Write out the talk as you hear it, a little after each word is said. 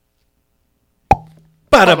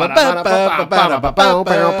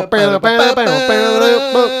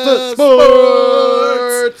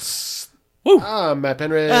Sports. Woo. I'm Matt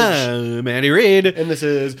Penridge. I'm Andy Reid. And this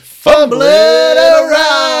is Fumbling Around.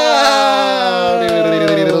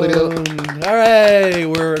 All right,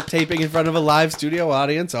 we're taping in front of a live studio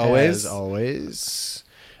audience, always. As always.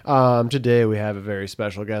 Today we have a very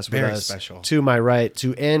special guest with Very us. special. To my right,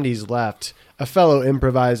 to Andy's left, a fellow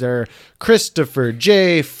improviser, Christopher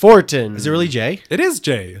J. Fortin. Is it really Jay? It is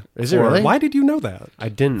Jay. Is it really? Why did you know that? I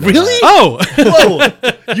didn't know Really? that.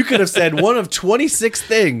 Whoa! You could have said one of 26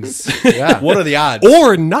 things. Yeah. What are the odds?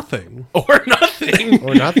 Or nothing. Or nothing.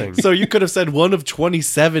 Or nothing. So you could have said one of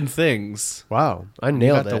 27 things. Wow. I You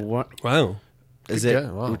nailed got the it. one. Wow. Is Good it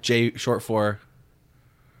guy. Wow. J short for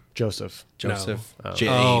Joseph. Joseph? No.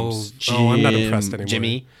 James. Oh, I'm not impressed anymore.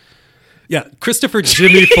 Jimmy. Yeah, Christopher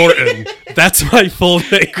Jimmy Fortin. That's my full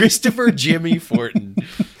name. Christopher Jimmy Fortin.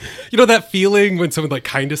 You know that feeling when someone like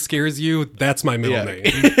kind of scares you? That's my middle Yeah. name.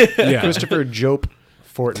 Yeah. Christopher Jope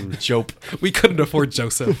Fortin. Jope. We couldn't afford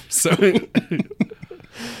Joseph. So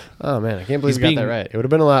Oh, man. I can't believe He's you got being- that right. It would have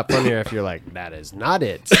been a lot funnier if you're like, that is not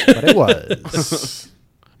it. But it was.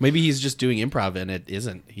 Maybe he's just doing improv and it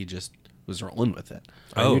isn't. He just was rolling with it.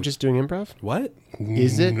 Are you just doing improv? what?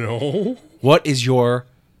 Is it? No. What is your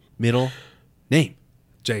middle name?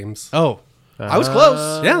 James. Oh, I was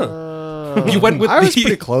close. Yeah. You went with I was the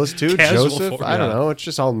pretty close too. casual Joseph. form. I don't Yeah. know. It's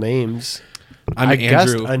just all names. I'm I Andrew.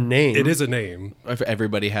 guessed a name. It is a name. If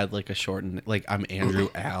everybody had like a shortened, like I'm Andrew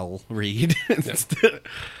Al Reed.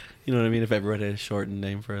 You know what I mean? If everybody had a shortened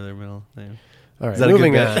name for their middle name. All right. Is that a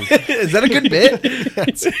Moving good on. bit? Is that a good bit?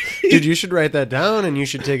 Dude, you should write that down and you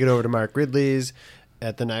should take it over to Mark Ridley's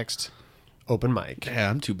at the next open mic. Yeah,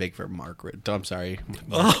 I'm too big for Mark. I'm sorry.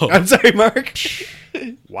 Oh. I'm sorry, Mark.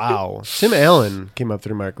 Wow. Tim Allen came up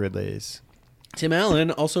through Mark Ridley's. Tim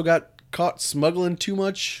Allen also got caught smuggling too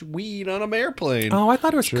much weed on an airplane. Oh, I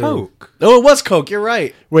thought it was Coke. Oh, it was Coke. You're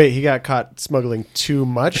right. Wait, he got caught smuggling too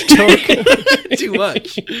much coke? Too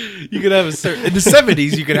much. You could have a certain in the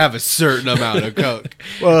 70s. You could have a certain amount of Coke,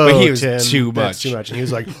 Whoa, but he was Tim, too that's much. too much. And he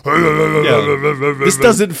was like, Yeah. This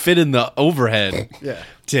doesn't fit in the overhead. yeah.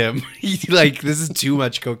 Tim, like this is too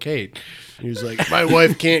much cocaine. He was like, my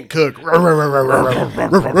wife can't cook.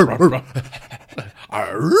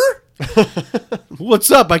 What's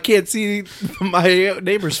up? I can't see my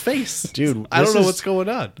neighbor's face, Dude, I don't this know is- what's going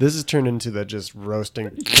on. This has turned into the just roasting.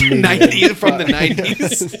 90s from the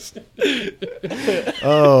 90s.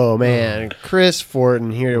 Oh, man. Chris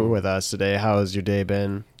Fortin here with us today. How has your day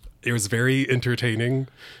been? It was very entertaining.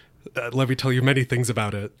 Let me tell you many things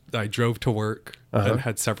about it. I drove to work and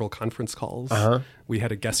had several conference calls. We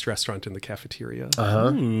had a guest restaurant in the cafeteria.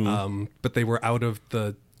 But they were out of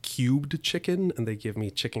the cubed chicken, and they give me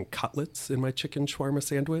chicken cutlets in my chicken shawarma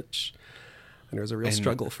sandwich. And it was a real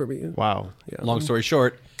struggle for me. Wow. Yeah. Long story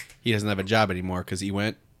short, he doesn't have a job anymore because he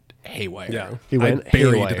went haywire. Yeah. He went I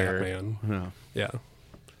buried haywire. that man. No. Yeah.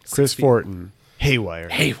 Chris Fortin. Haywire.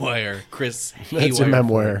 Haywire. Chris Haywire. That's a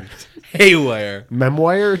memoir. Haywire.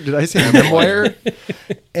 Memoir? Did I say memoir?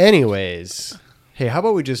 Anyways. Hey, how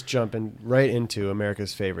about we just jump right into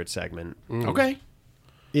America's favorite segment? Okay.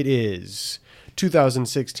 It is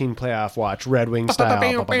 2016 playoff watch, Red Wing style.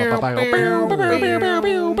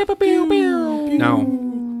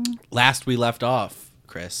 Now, last we left off,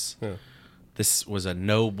 Chris, this was a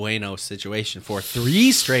no bueno situation for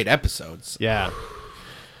 3 straight episodes. Yeah.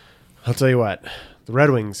 I'll tell you what. The Red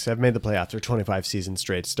Wings have made the playoffs for 25 seasons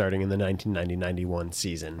straight, starting in the 1990-91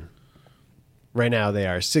 season. Right now, they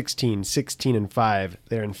are 16, 16, and 5.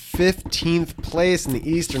 They're in 15th place in the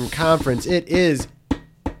Eastern Conference. It is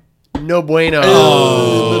no bueno.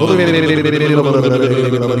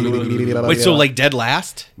 Wait, so like dead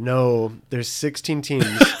last? No, there's 16 teams,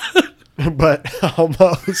 but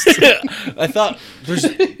almost. I thought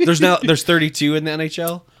there's 32 in the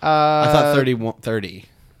NHL. I thought 30.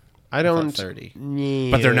 I don't. 30.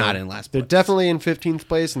 Yeah. But they're not in last They're place. definitely in 15th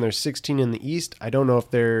place, and there's 16 in the East. I don't know if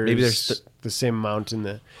there's Maybe there's the same amount in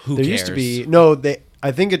the. Who there used to cares? be no. They.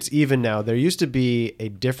 I think it's even now. There used to be a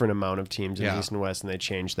different amount of teams in Yeah. the East and West, and they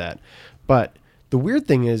changed that. But the weird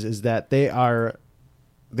thing is that they're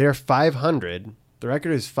 500. The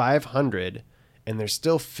record is 500, and they're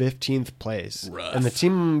still 15th place. Rough. And the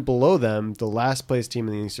team below them, the last place team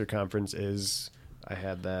in the Eastern Conference, is. I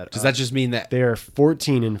had that. Does that just mean that? They are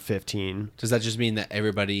 14 and 15. Does that just mean that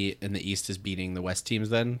everybody in the East is beating the West teams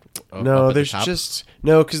then? No, Up at there's the top? just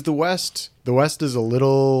no because the West is a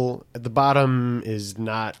little at the bottom is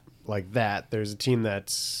not like that. There's a team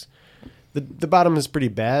that's the bottom is pretty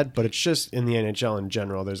bad, but it's just in the NHL in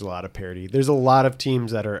general. There's a lot of parity. There's a lot of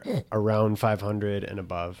teams that are around 500 and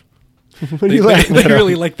above. What are you laughing They at?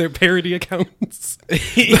 really like their parody accounts.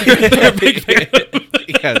 Yes.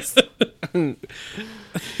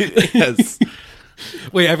 Yes.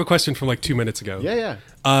 Wait, I have a question from like 2 minutes ago. Yeah.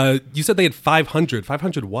 You said they had 500.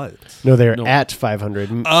 500 what? No, they're at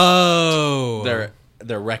 500. Oh.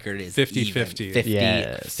 Their record is 50-50. 50.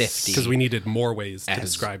 Yes. 50. Because we needed more ways to As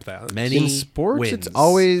describe that. Many In sports, wins it's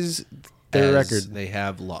always their as record. They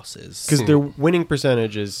have losses. Because their winning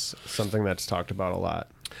percentage is something that's talked about a lot.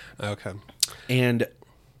 Okay. And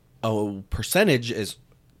a percentage is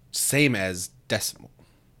same as decimal.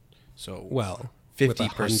 So Well, with 50%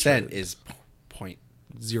 100, is point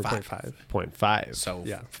 0.5. 0.5. So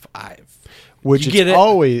Yeah. 5. Which You get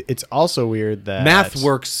it? it's also weird that Math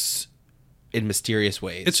works in mysterious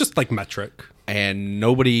ways. It's just like metric. and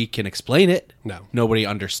nobody can explain it. No. Nobody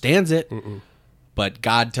understands it. But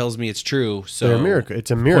God tells me it's true. So They're a miracle.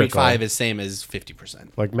 It's a miracle. 0.5 is same as 50%.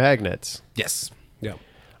 Like magnets. Yes. Yeah.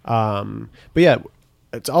 But yeah,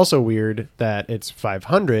 it's also weird that it's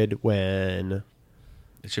 500 when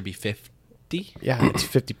It should be 50. yeah, it's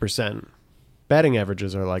 50%. Batting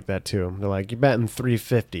averages are like that too. They're like, you're batting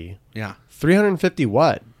 350. Yeah. 350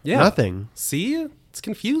 what? Yeah. Nothing. See? It's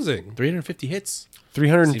confusing. 350 hits.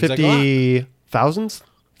 350 thousands?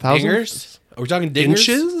 Dingers? Are we talking dingers?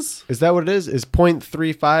 Inches? Is that what it is? Is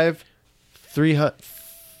 0.35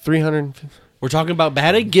 300 We're talking about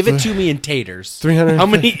batting? Give it to me in taters. 300 How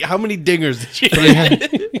many dingers did you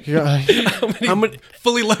get? yeah, How many?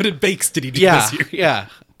 Fully loaded bakes did he do Yeah, this year? yeah.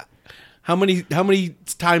 How many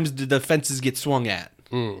times did the fences get swung at?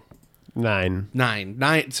 9.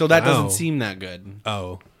 9. So that Wow. doesn't seem that good.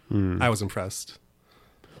 Oh. I was impressed.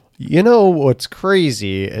 You know what's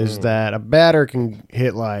crazy is that a batter can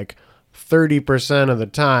hit like 30% of the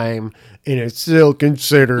time and it's still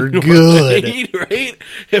considered good. Right?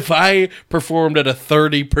 If I performed at a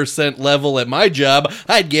 30% level at my job,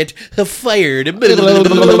 I'd get fired.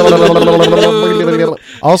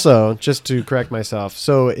 Also, just to correct myself,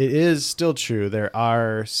 so it is still true. There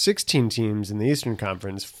are 16 teams in the Eastern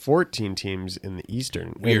Conference, 14 teams in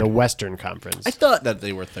the Western Conference. I thought that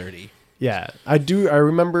they were 30. Yeah, I do. I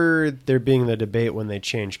remember there being the debate when they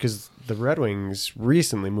changed because the Red Wings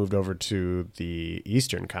recently moved over to the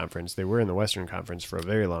Eastern Conference. They were in the Western Conference for a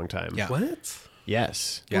very long time. Yeah. What?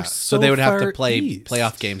 Yes. Yeah. We're So so they would have to far play east.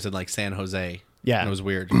 playoff games in like San Jose. Yeah. And it was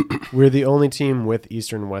weird. We're the only team with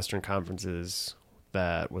Eastern and Western Conferences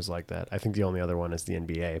that was like that. I think the only other one is the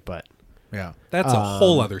NBA, but Yeah. That's a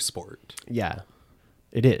whole other sport. yeah,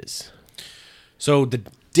 it is. So the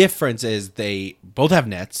difference is they both have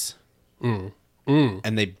nets. And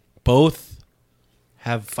they both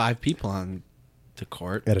have 5 people on the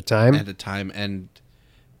court At a time? and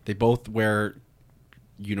they both wear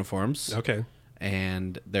uniforms. Okay.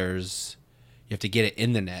 And you have to get it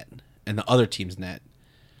in the net and the other team's net.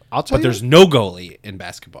 I'll tell But you. there's no goalie in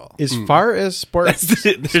basketball. As far as sports,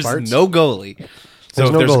 There's sports, no goalie. So There's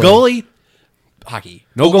if no there's goalie. goalie, hockey.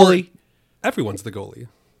 No goalie. Everyone's the goalie.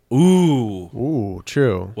 Ooh. Ooh,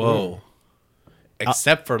 true. Whoa.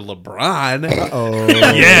 Except for LeBron. Oh,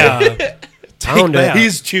 Yeah. pound it.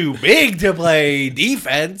 He's too big to play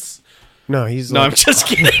defense. No, he's. No, like, I'm just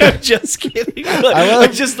kidding. I'm just kidding. I love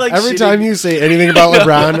I'm just like every shitting- time you say anything about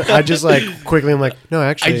LeBron, I just like quickly. I'm like, no,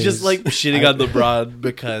 actually, I just like shitting on LeBron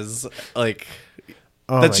because like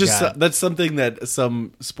that's my just God. that's something that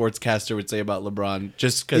some sportscaster would say about LeBron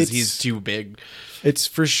just because It's- he's too big. It's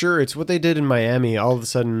for sure. It's what they did in Miami. All of a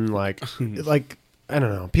sudden, like I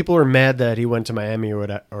don't know. People were mad that he went to Miami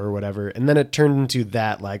or whatever, and then it turned into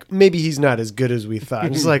that. Like maybe he's not as good as we thought.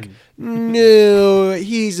 It's like no,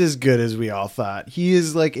 he's as good as we all thought. He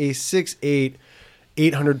is like a 6'8",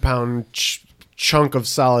 800-pound chunk of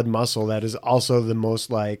solid muscle that is also the most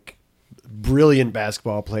like brilliant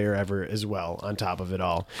basketball player ever as well. On top of it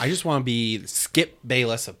all, I just want to be Skip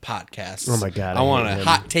Bayless of podcasts. Oh my God, I I want hate to him.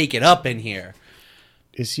 hot take it up in here.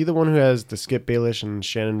 is he the one who has the Skip Bayless and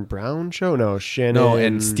Shannon Brown show? No, Shannon. No,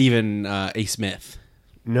 and Stephen A. Smith.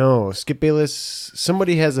 No, Skip Bayless.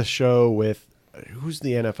 Somebody has a show with who's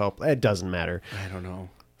the NFL? It doesn't matter. I don't know.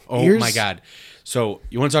 Oh Here's- my God! So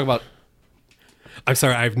you want to talk about? I'm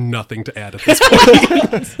sorry, I have nothing to add at this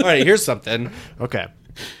point. All right, here's something. Okay,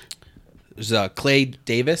 There's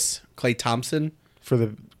Clay Thompson. for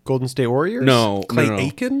the Golden State Warriors. No, Clay no.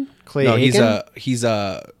 Aiken? Clay. No, Aiken? he's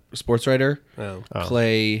a sports writer. Oh.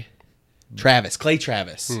 Clay Travis.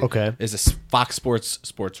 Okay. Is a Fox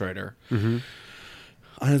sports writer.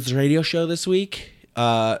 On his radio show this week.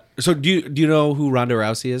 So do you know who Ronda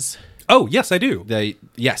Rousey is? Oh, yes, I do.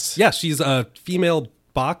 Yes. Yeah, she's a female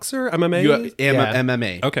boxer, MMA.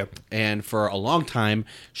 MMA. Okay. And for a long time,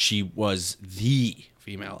 she was the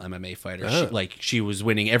female MMA fighter. She was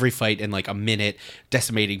winning every fight in like a minute,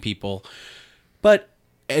 decimating people. But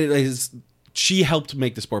she helped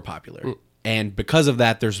make the sport popular. And because of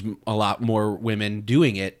that, there's a lot more women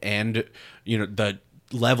doing it. And, the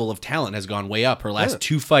level of talent has gone way up. Her last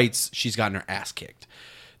 2 fights, she's gotten her ass kicked.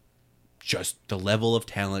 Just the level of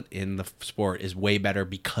talent in the sport is way better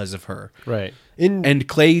because of her. Right. And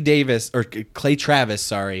Clay Travis,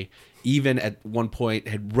 even at one point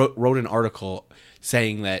had wrote an article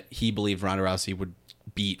saying that he believed Ronda Rousey would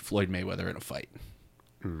beat Floyd Mayweather in a fight.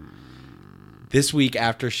 This week,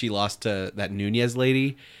 after she lost to that Nunez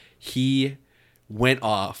lady, he went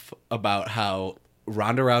off about how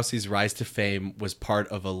Ronda Rousey's rise to fame was part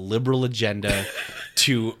of a liberal agenda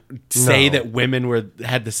to say that women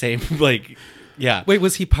had the same, yeah. Wait,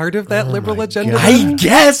 was he part of that liberal agenda? I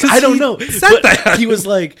guess. I don't know. But he was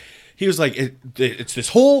like, it's this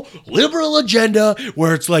whole liberal agenda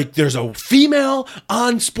where it's like there's a female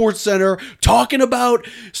on SportsCenter talking about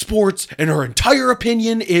sports, and her entire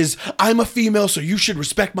opinion is, I'm a female, so you should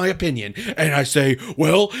respect my opinion. And I say,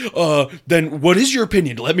 well, then what is your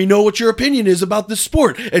opinion? Let me know what your opinion is about this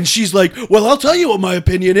sport. And she's like, well, I'll tell you what my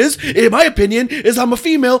opinion is. My opinion is I'm a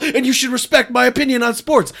female, and you should respect my opinion on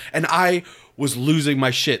sports. And I was losing my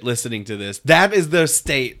shit listening to this. That is the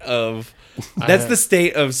state of... That's the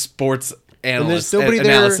state of sports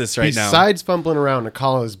analysis right now. Besides fumbling around to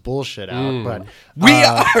call his bullshit out, but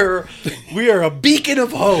we are a beacon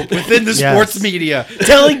of hope within the sports media,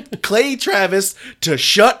 telling Clay Travis to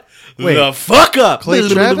shut the fuck up. Clay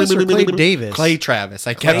Travis or Clay Davis? Clay Travis.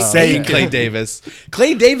 I kept saying Clay Davis.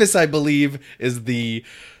 Clay Davis, I believe, is the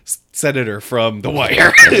senator from The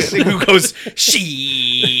Wire who goes,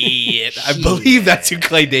 shit. I believe that's who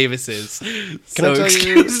Clay Davis is.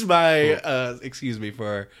 Excuse me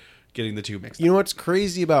for getting the two mixed up. You know what's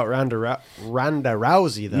crazy about Ronda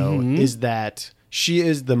Rousey, though, is that she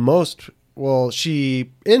is the most,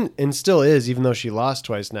 she still is, even though she lost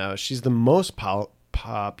twice now, she's the most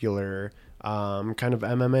popular kind of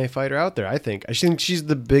MMA fighter out there, I think. I think she's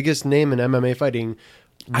the biggest name in MMA fighting,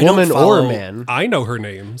 woman or man. I know her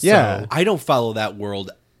name. Yeah. So. I don't follow that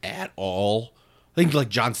world at all. I think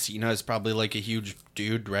John Cena is probably a huge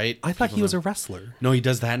dude, right? I thought he was a wrestler. No, he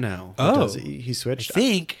does that now. Oh, does he switched? I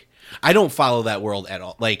think. I don't follow that world at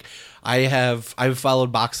all. I've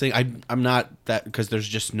followed boxing. I'm not that, because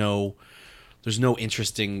there's no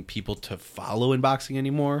interesting people to follow in boxing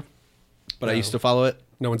anymore. But I used to follow it.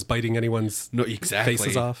 No one's biting anyone's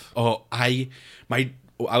faces off. Oh, I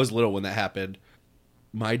was little when that happened.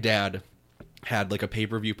 My dad had a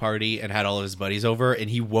pay-per-view party and had all of his buddies over, and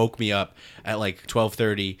he woke me up at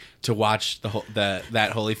 12:30 to watch that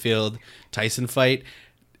Holyfield Tyson fight,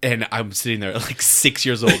 and I'm sitting there at 6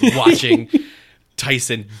 years old watching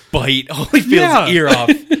Tyson bite Holyfield's ear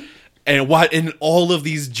off, and all of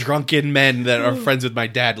these drunken men that are friends with my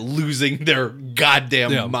dad losing their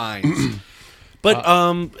goddamn minds. But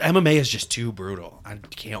MMA is just too brutal. I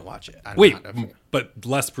can't watch it. But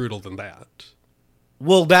less brutal than that.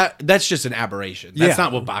 Well, that's just an aberration. That's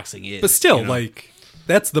not what boxing is. But still,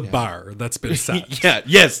 that's the bar that's been set.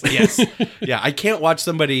 Yes. Yeah, I can't watch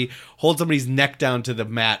somebody hold somebody's neck down to the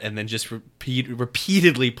mat and then just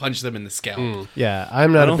repeatedly punch them in the scalp. Yeah,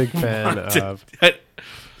 I'm not a big fan of...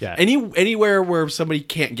 Yeah, anywhere where somebody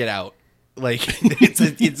can't get out. They're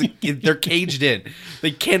caged in.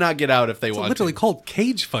 They cannot get out if they want to. It's literally called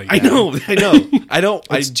cage fight. I know.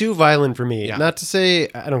 It's too violent for me. Yeah. Not to say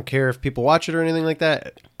I don't care if people watch it or anything like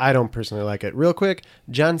that. I don't personally like it. Real quick,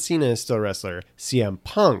 John Cena is still a wrestler. CM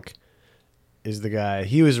Punk is the guy.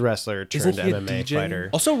 He was a wrestler turned MMA fighter.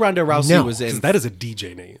 Also, Ronda Rousey was in... That is a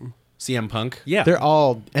DJ name. CM Punk? Yeah.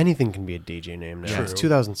 Anything can be a DJ name now. True. It's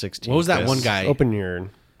 2016. What was that one guy? Open your...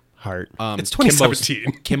 heart. It's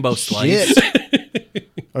 2017. Kimbo Slice.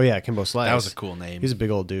 Oh yeah, Kimbo Slice. That was a cool name. He's a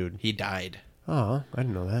big old dude. He died. Oh, I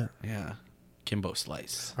didn't know that. Yeah, Kimbo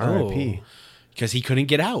Slice. R.I.P. Because he couldn't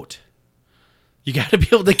get out. You got to be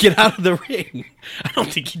able to get out of the ring. I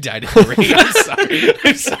don't think he died in the ring.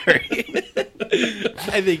 I'm sorry.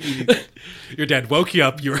 I think your dad woke you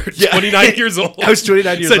up. You were 29 years old. I was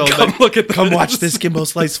 29 years old. Come watch this Kimbo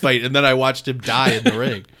Slice fight, and then I watched him die in the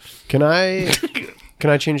ring. Can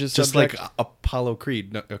I change this subject? Just like Apollo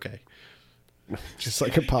Creed. No, okay. Just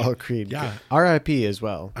like Apollo Creed. Yeah. R.I.P. as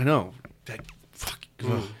well. I know.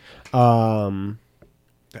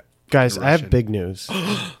 Guys, I have big news.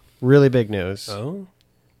 Really big news. Oh?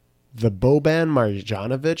 The Boban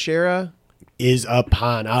Marjanovic era is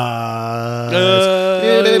upon us. Wow.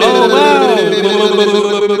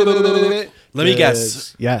 Let me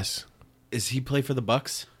guess. Yes. Is he play for the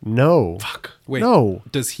Bucks? No. Fuck. Wait. No.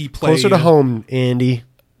 Does he play closer to home, Andy?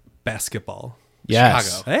 Basketball?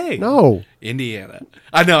 Yes. Chicago. Hey. No. Indiana.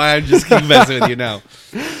 I know. I'm just keep messing with you now.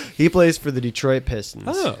 He plays for the Detroit Pistons.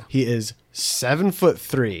 Oh. He is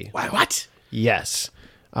 7'3". Why? What? Yes.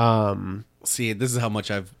 See, this is how much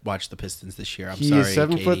I've watched the Pistons this year. I'm He sorry, is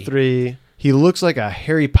 7'3". Katie. He looks like a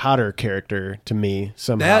Harry Potter character to me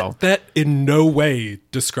somehow. That in no way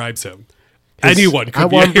describes him. Anyone could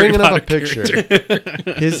be I'm a Harry bringing up Potter a picture.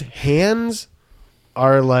 character. His hands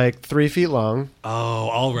are like 3 feet long. Oh,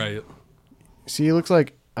 all right. See, he looks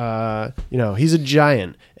like he's a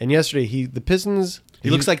giant. And yesterday, the Pistons. He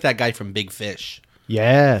looks like that guy from Big Fish.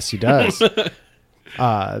 Yes, he does.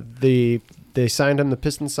 They signed him. The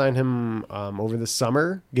Pistons signed him over the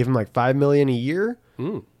summer. Gave him like $5 million a year,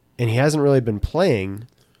 and he hasn't really been playing.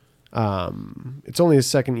 It's only his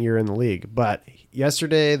second year in the league. But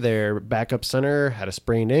yesterday, their backup center had a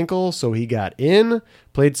sprained ankle, so he got in,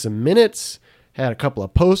 played some minutes, had a couple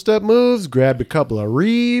of post-up moves, grabbed a couple of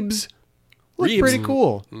reebs. Looked pretty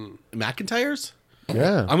cool. McIntyres?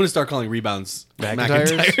 Yeah. I'm going to start calling rebounds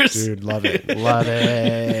McIntyres? Dude, love it. Love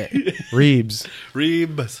it. Reebs.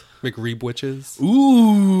 Reebs. McReebwitches.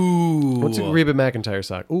 Ooh. What's a Reba McIntyre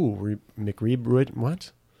sock? Ooh, McReeb.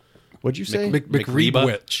 What? What'd you say?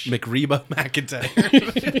 McReebwitch. McReba McIntyre.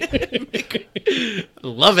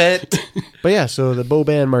 Love it. But yeah, so the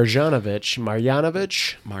Boban Marjanovic,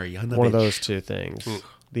 one of those two things.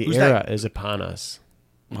 The Who's era is upon us.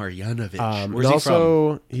 Marjanovic. And Where's he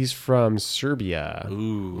also, he's from Serbia. from?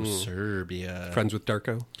 Ooh, Serbia. Friends with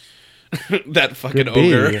Darko. That fucking Could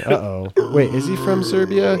be. ogre. Uh-oh. Wait, is he from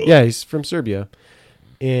Serbia? Yeah, he's from Serbia.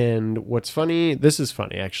 And what's funny, this is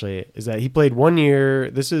funny actually, is that he played 1 year.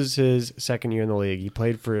 This is his second year in the league. He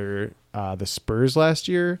played for the Spurs last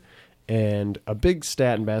year. And a big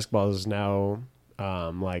stat in basketball is now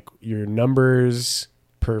like your numbers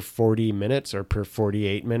per 40 minutes or per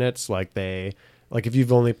 48 minutes. Like if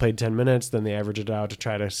you've only played 10 minutes, then they average it out to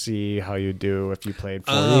try to see how you do if you played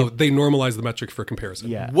 40. Oh, they normalize the metric for comparison.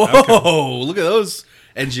 Yeah. Whoa, look at those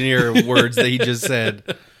engineer words that he just said.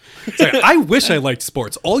 Sorry, I wish I liked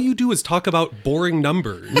sports. All you do is talk about boring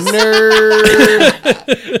numbers. Nerd.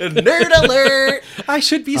 Nerd alert. I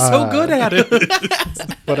should be so good at it.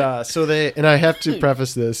 But and I have to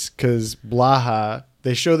preface this because Blaha,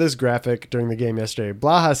 they show this graphic during the game yesterday.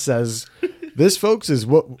 Blaha says, this, folks, is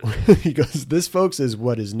what he goes. This, folks, is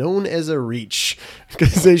what is known as a reach,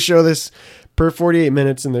 because they show this per 48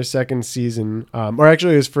 minutes in their second season, or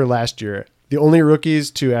actually it was for last year. The only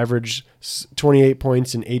rookies to average 28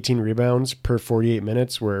 points and 18 rebounds per 48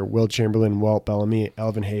 minutes were Will Chamberlain, Walt Bellamy,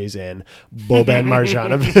 Elvin Hayes, and Boban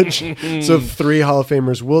Marjanovic. So 3 Hall of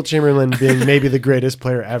Famers. Will Chamberlain being maybe the greatest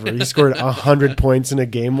player ever. He scored 100 points in a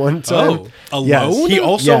game one time. Oh, alone? Yes. He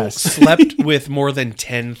also slept with more than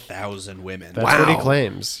 10,000 women. That's what he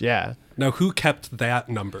claims. Yeah. Now, who kept that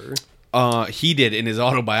number? He did in his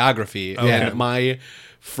autobiography. Okay. And my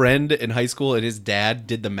friend in high school and his dad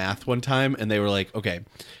did the math one time, and they were like, okay,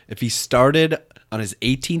 if he started on his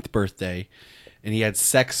 18th birthday and he had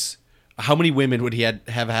sex, how many women would he have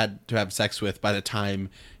had to have sex with by the time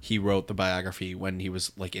he wrote the biography when he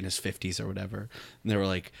was like in his 50s or whatever? And they were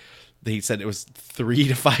like, they said it was 3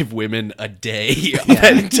 to 5 women a day.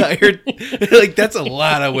 That entire, like, that's a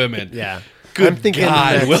lot of women. Yeah. Good I'm thinking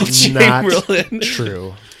God, that's Will Chamberlain. not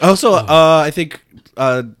true. Also, I think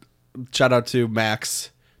shout out to Max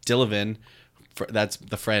Dillevin. That's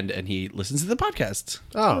the friend, and he listens to the podcast.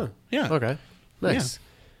 Oh, Yeah. Okay. Nice.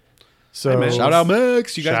 Yeah. So Shout out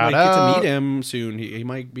Max. You guys Shout might get out. to meet him soon. He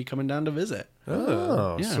might be coming down to visit.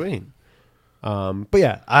 Oh, Yeah. sweet. But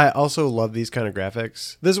yeah, I also love these kind of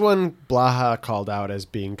graphics. This one Blaha called out as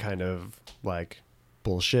being kind of like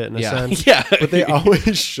bullshit in a sense. Yeah. But they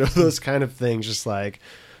always show those kind of things just like,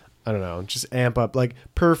 I don't know, just amp up. Like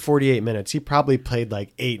per 48 minutes, he probably played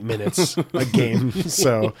like 8 minutes a game.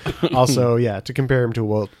 So also, yeah, to compare him to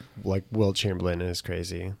Will Chamberlain is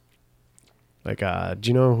crazy. Like, do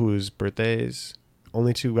you know whose birthdays?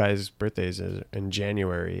 Only 2 guys' birthdays is in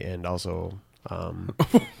January, and also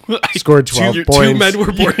scored 12 points. 2 men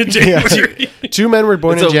were born in January. Yeah. 2 men were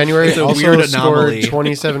born in January. It's a also weird anomaly. scored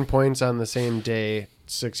 27 points on the same day,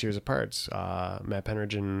 6 years apart. Matt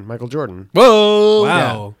Penridge and Michael Jordan. Whoa!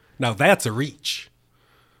 Wow. Now that's a reach.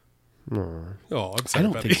 Oh. Oh, I'm I sorry,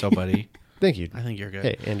 don't buddy. think so, buddy. Thank you. I think you're good.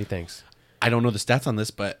 Hey, Andy, thanks. I don't know the stats on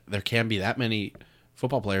this, but there can be that many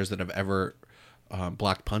football players that have ever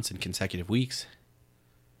blocked punts in consecutive weeks.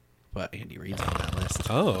 But Andy Reid's on that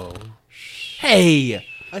list. Oh. Hey,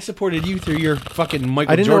 I supported you through your fucking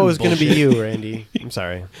Michael I didn't Jordan know it was going to be bullshit. you, Randy. I'm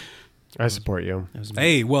sorry. I support you.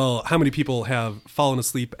 Hey, well, how many people have fallen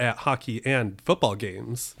asleep at hockey and football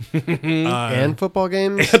games? And football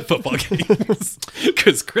games? And football games.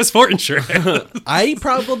 Because Chris Fortin sure has. I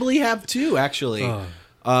probably have too, actually.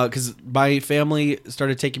 Because my family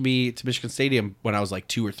started taking me to Michigan Stadium when I was like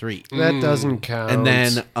 2 or 3. That doesn't count. And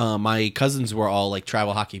then my cousins were all like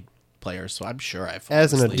travel hockey players, so I'm sure I've fallen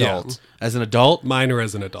As an asleep. adult. As an adult? Mine are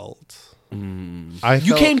as an adult.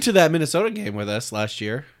 You came to that Minnesota game with us last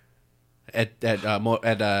year at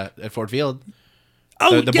Ford Field.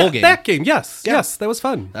 Oh, the yeah, bowl game. that game. Yes, Yeah. yes, that was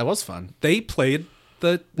fun. That was fun. They played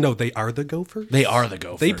they are the Gophers? They are the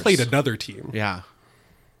Gophers. They played another team. Yeah.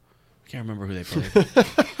 I can't remember who they played.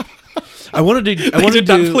 I wanted They to did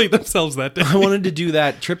not play themselves that day. I wanted to do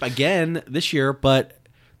that trip again this year, but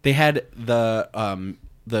they had the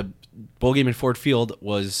bowl game in Ford Field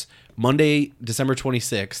was Monday, December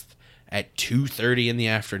 26th at 2:30 in the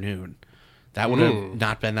afternoon. That would have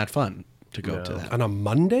not been that fun to go to that. On a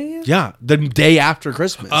Monday? Yeah, the day after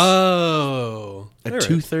Christmas. Oh. At all right.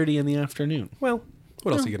 2:30 in the afternoon. Well,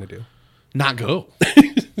 what else are you going to do? Not go.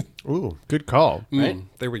 Ooh, good call. Right?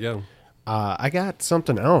 There we go. I got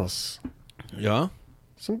something else. Yeah.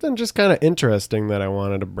 Something just kind of interesting that I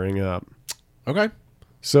wanted to bring up. Okay.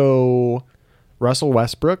 So, Russell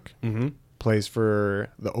Westbrook plays for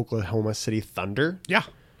the Oklahoma City Thunder. Yeah.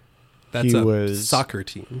 That's He a was- soccer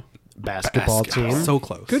team. Basketball team. So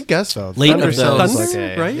close. Good guess, though. Late Thunder of the- sounds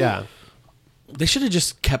Thunder, right? Yeah. They should have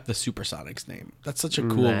just kept the Supersonics name. That's such a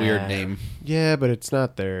cool, weird name. Yeah, but it's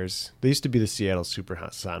not theirs. They used to be the Seattle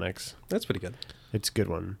Supersonics. That's pretty good. It's a good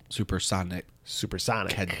one. Supersonic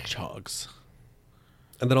Supersonic. hedgehogs.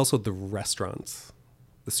 And then also the restaurants,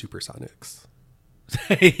 the Supersonics.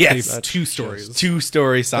 Yes. They've 2 stories.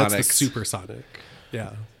 2-story Sonics. That's the Supersonic.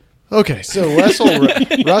 Yeah. Okay, so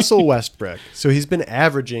Russell Westbrook. So he's been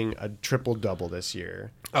averaging a triple-double this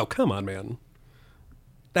year. Oh, come on, man.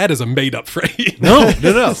 That is a made-up phrase. No.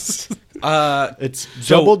 It's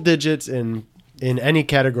double digits in any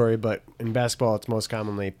category, but in basketball, it's most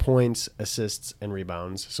commonly points, assists, and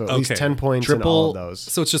rebounds. So at least Okay. 10 points in all of those.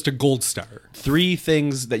 So it's just a gold star. 3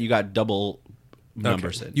 things that you got double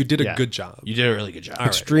numbers in. You did a Yeah. good job. You did a really good job. All right.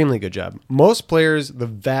 Extremely good job. Most players, the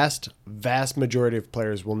vast majority of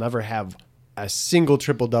players will never have a single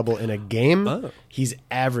triple-double in a game. Oh. He's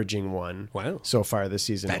averaging one Wow. so far this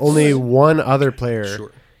season. Only one other player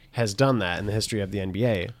Sure. has done that in the history of the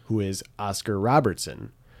NBA, who is Oscar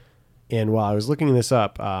Robertson. And while I was looking this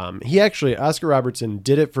up, Oscar Robertson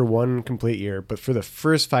did it for one complete year, but for the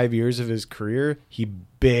first 5 years of his career, he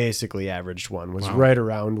basically averaged one, was right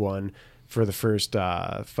around one for the first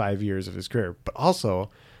 5 years of his career. But also,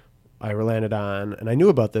 I landed on, and I knew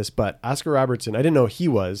about this, but Oscar Robertson, I didn't know he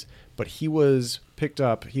was, but he was picked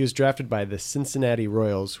up, he was drafted by the Cincinnati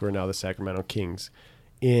Royals, who are now the Sacramento Kings,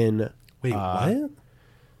 in... Wait, what?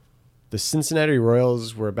 The Cincinnati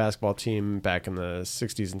Royals were a basketball team back in the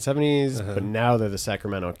 60s and 70s, but now they're the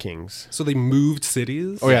Sacramento Kings. So they moved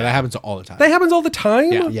cities? Oh, yeah, that happens all the time. That happens all the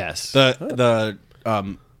time? Yeah. Yes. The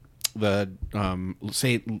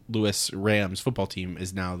St. Louis Rams football team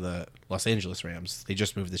is now the Los Angeles Rams. They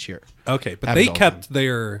just moved this year. Okay, but Happens they all the kept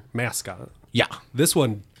their mascot. Yeah. This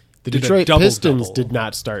one The did Detroit a double Pistons double. did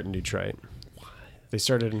not start in Detroit. They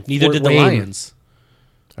started in Neither Fort did the Wayne. Lions.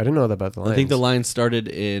 I didn't know that about the Lions. I think the Lions started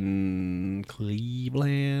in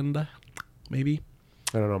Cleveland, maybe.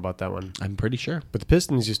 I don't know about that one. I'm pretty sure. But the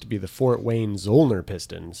Pistons used to be the Fort Wayne Zollner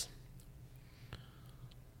Pistons.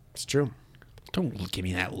 It's true. Don't give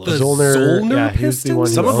me that look. The Zollner, Zollner yeah, he was the one Pistons?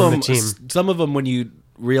 who Some of owned them, the team. some of them, when you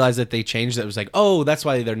realize that they changed, that was like, oh, that's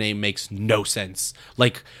why their name makes no sense.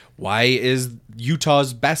 Like, why is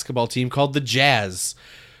Utah's basketball team called the Jazz?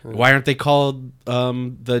 Why aren't they called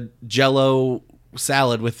the Jello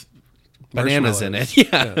salad with bananas in it?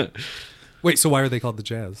 Yeah, Wait, so why are they called the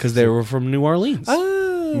Jazz? because they were from New Orleans.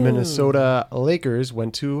 Minnesota Lakers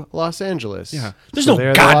went to Los Angeles. Yeah, there's So no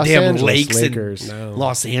they're the Los goddamn Angeles lakes Lakers. in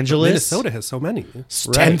Los Angeles. Minnesota has so many.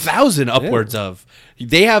 10,000 upwards of.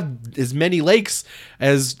 They have as many lakes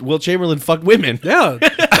as Will Chamberlain fucked women. Yeah,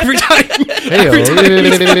 every time. It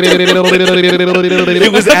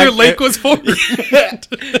was Another lake was formed.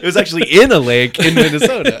 It was actually in a lake in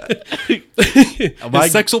Minnesota.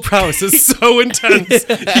 His sexual prowess is so intense.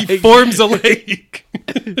 He forms a lake.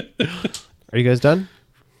 Are you guys done?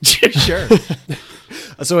 Sure.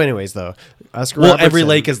 So, anyways, though, Oscar Well, Robertson, every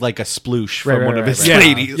lake is like a sploosh from Right, one right, of his right,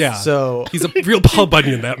 right. ladies. Yeah. So, He's a real Paul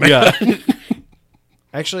Bunyan, that man. Yeah.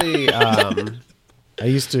 actually, I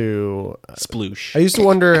used to Sploosh.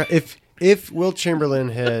 wonder if Will Chamberlain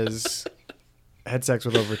has had sex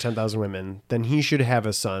with over 10,000 women, then he should have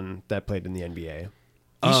a son that played in the NBA.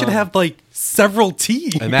 You should have like several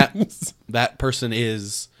teams. And that person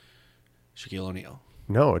is Shaquille O'Neal.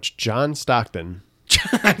 No, it's John Stockton.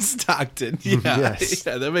 John Stockton. Yeah. Yes.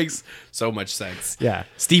 Yeah, that makes so much sense. Yeah.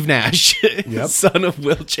 Steve Nash, son of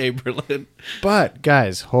Will Chamberlain. But,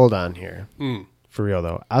 guys, hold on here. For real,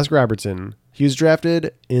 though. Oscar Robertson, he was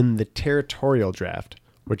drafted in the territorial draft,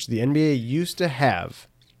 which the NBA used to have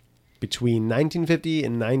between 1950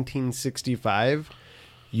 and 1965.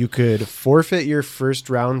 You could forfeit your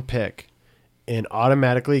first-round pick and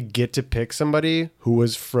automatically get to pick somebody who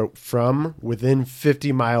was from within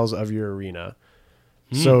 50 miles of your arena.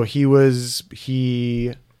 So he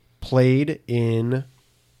played in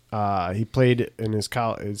his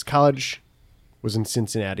college was in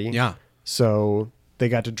Cincinnati. Yeah. So they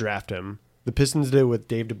got to draft him. The Pistons did it with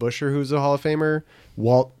Dave DeBusschere, who's a Hall of Famer.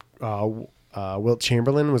 Wilt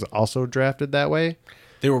Chamberlain was also drafted that way.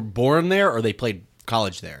 They were born there, or they played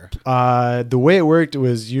college there? The way it worked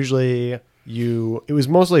was usually it was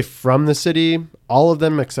mostly from the city. All of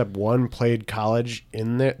them except one played college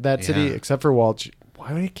in that city, except for Walt. Why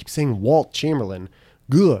do I keep saying Walt Chamberlain?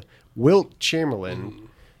 Wilt Chamberlain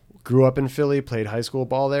grew up in Philly, played high school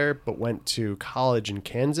ball there, but went to college in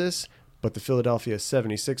Kansas. But the Philadelphia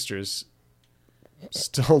 76ers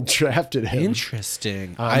still drafted him.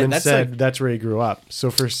 Interesting. And said that's where he grew up. So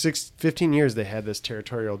for 15 years, they had this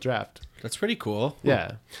territorial draft. That's pretty cool.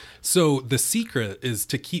 Yeah. So the secret is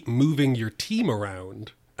to keep moving your team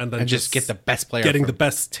around and then just get the best player. Getting the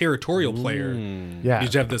best territorial player. Yeah. You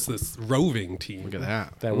have this roving team. Look at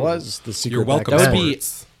that. That was the secret. You're welcome.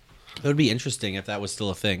 That would be interesting if that was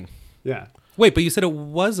still a thing. Yeah. Wait, but you said it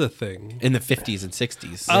was a thing. In the 50s and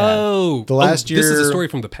 60s. Oh. The last year. This is a story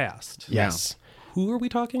from the past. Yes. Who are we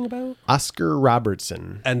talking about? Oscar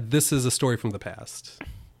Robertson. And this is a story from the past.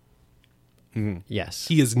 Yes.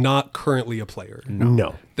 He is not currently a player.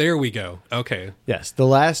 No. There we go. Okay. Yes. The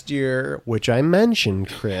last year, which I mentioned,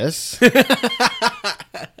 Chris,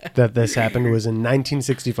 that this happened was in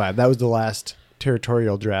 1965. That was the last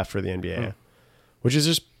territorial draft for the NBA, which is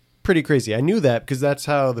just pretty crazy. I knew that because that's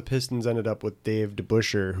how the Pistons ended up with Dave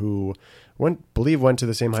DeBusschere, who went to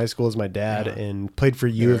the same high school as my dad and played for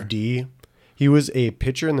U of D. He was a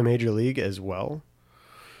pitcher in the major league as well.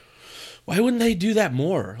 Why wouldn't they do that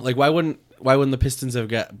more? Like, why wouldn't the Pistons have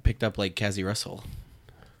got picked up like Cassie Russell?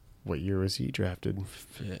 What year was he drafted?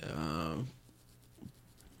 It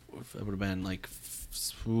would have been like,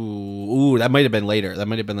 that might have been later. That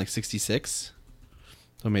might have been like 66.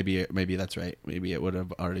 So maybe that's right. Maybe it would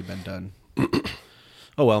have already been done.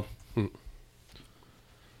 Oh well. Well,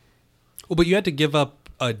 but you had to give up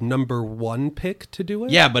a number 1 pick to do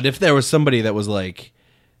it? Yeah, but if there was somebody that was like,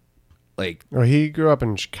 Oh, he grew up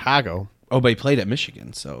in Chicago. oh, but he played at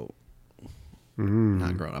Michigan, so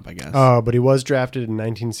not grown up, I guess. Oh, but he was drafted in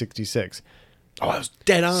 1966. Oh, I was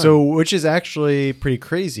dead on. So, which is actually pretty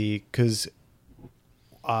crazy because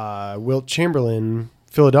Wilt Chamberlain,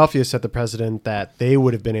 Philadelphia set the precedent that they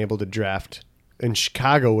would have been able to draft, and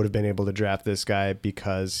Chicago would have been able to draft this guy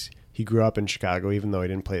because he grew up in Chicago, even though he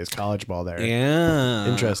didn't play his college ball there. Yeah.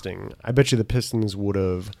 Interesting. I bet you the Pistons would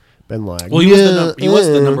have been like, Well, he was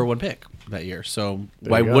the number 1 pick that year. So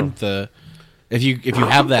why wouldn't if you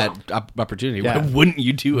have that opportunity, why wouldn't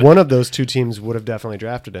you do it? One of those two teams would have definitely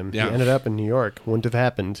drafted him. Yeah. He ended up in New York. Wouldn't have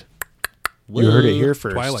happened. You heard it here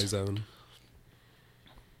first. Twilight Zone.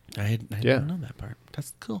 I didn't know that part.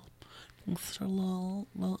 That's cool. It's a little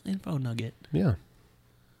info nugget. Yeah.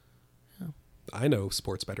 I know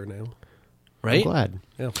sports better now. Right? I'm glad.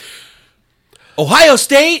 Yeah. Ohio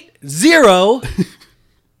State, 0.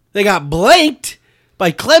 They got blanked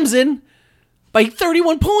by Clemson by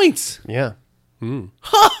 31 points. Yeah. That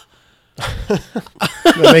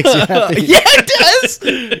makes you happy. Yeah, it does.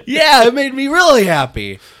 Yeah, it made me really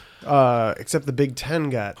happy. Except the Big Ten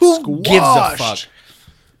got Who squashed. gives a fuck?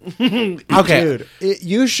 Okay. Dude,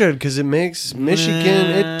 you should, because it makes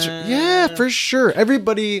Michigan. Yeah, for sure.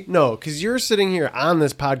 Everybody, no, because you're sitting here on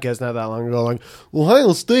this podcast not that long ago, like,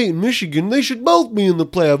 Ohio State and Michigan, they should both be in the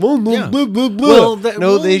playoff. Oh, no, Yeah. blah, blah, blah.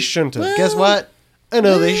 Well, they shouldn't have. Guess what? I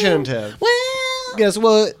know they shouldn't have. Well, Guess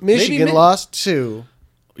what? Michigan Mi- lost 2.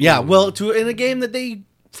 yeah, well, in a game that they,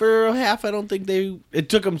 for a half, I don't think it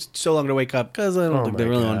took them so long to wake up because I don't think they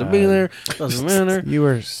really wanted to be there. Doesn't matter. You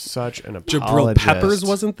are such an Jabril apologist. Peppers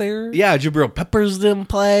wasn't there? Yeah, Jabril Peppers didn't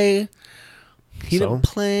play. He So? didn't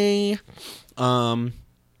play. No,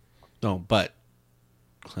 but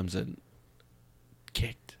Clemson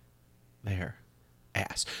kicked their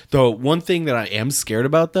ass. Though one thing that I am scared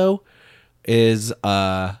about though is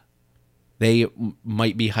they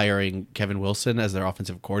might be hiring Kevin Wilson as their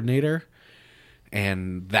offensive coordinator,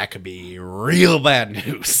 And that could be real bad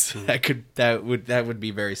news. That would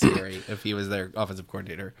be very scary if he was their offensive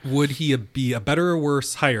coordinator. Would he be a better or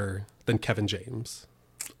worse hire than Kevin James?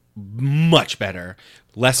 Much better.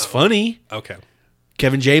 Less funny. Okay.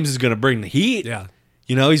 Kevin James is going to bring the heat. Yeah.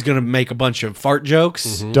 You know, he's going to make a bunch of fart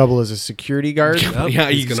jokes. Double as a security guard. Yeah,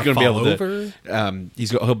 he's going to be able over. to.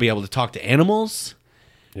 He'll be able to talk to animals.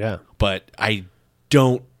 Yeah. But I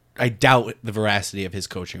doubt the veracity of his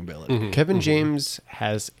coaching ability. Kevin James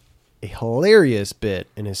has a hilarious bit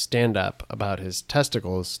in his stand-up about his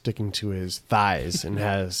testicles sticking to his thighs, and he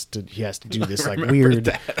has to do this like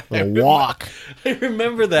weird little walk. I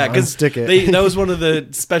remember that because that was one of the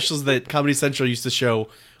specials that Comedy Central used to show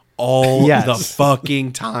all the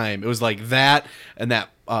fucking time. It was like that and that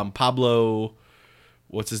Pablo,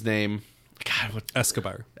 what's his name? God,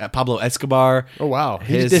 Escobar. Pablo Escobar. Oh wow,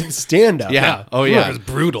 he did stand-up. Yeah. Oh yeah, it was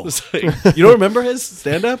brutal. You don't remember his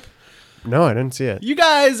stand-up? No, I didn't see it. You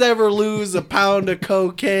guys ever lose a pound of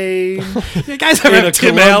cocaine? You guys ever have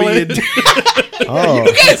Tim Allen? Oh.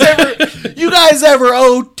 You guys ever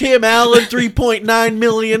owe Tim Allen $3.9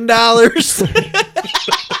 million?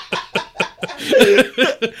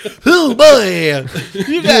 Oh boy!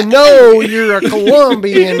 You know you're a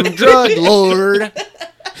Columbian drug lord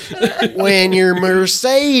when your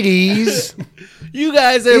Mercedes You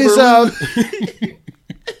guys is ever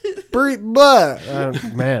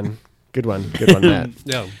man, good one, Matt.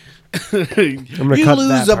 Yeah. I'm gonna you cut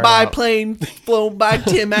lose that a part out. biplane flown by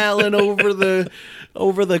Tim Allen over the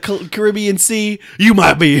Caribbean Sea? You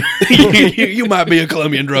might be you might be a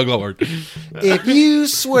Colombian drug lord. If you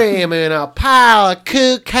swim in a pile of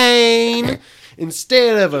cocaine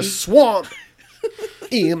instead of a swamp,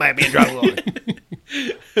 you might be a drug lord.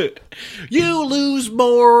 You lose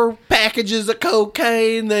more packages of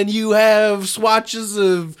cocaine than you have swatches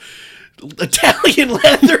of Italian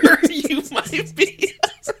leather. You might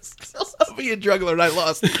be a drug lord. I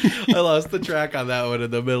lost the track on that one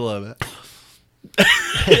in the middle of it.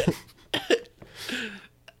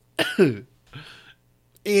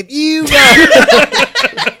 If you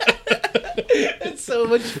it's so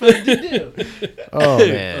much fun to do. Oh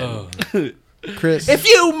man. Chris, If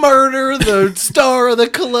you murder the star of the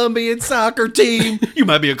Colombian soccer team, you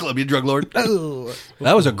might be a Colombian drug lord. Oh,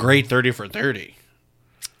 that was a great 30 for 30.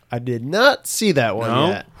 I did not see that one No?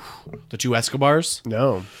 yet. The two Escobars.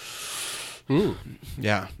 No.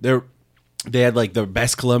 Yeah, they had like the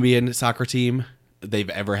best Colombian soccer team they've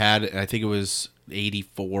ever had, and I think it was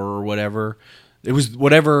 84 or whatever. It was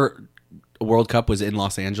whatever World Cup was in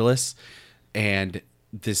Los Angeles, and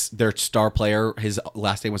their star player, his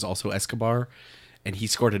last name was also Escobar, and he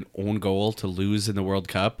scored an own goal to lose in the World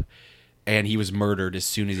Cup, and he was murdered as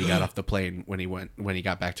soon as he got off the plane when he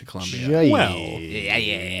got back to Colombia. Well.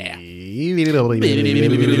 Yeah.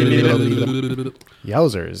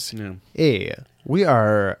 Yowzers. Yeah. Hey, we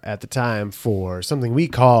are at the time for something we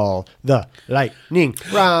call the lightning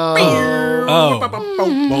round.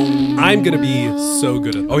 Oh. I'm going to be so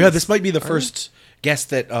good at this. Oh yeah, this might be the first guest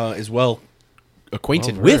that is well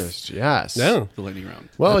acquainted with Yes. No. the lightning round.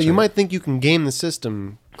 Well, That's you right. might think you can game the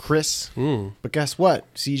system, Chris. But guess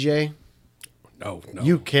what, CJ? Oh, no.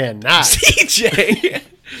 You cannot. CJ.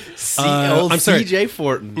 Old I'm sorry. CJ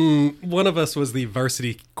Fortin. One of us was the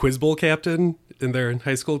varsity quiz bowl captain in their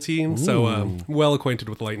high school team, so well acquainted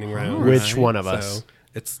with lightning round. Which one of us?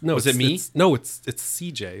 Was it me? It's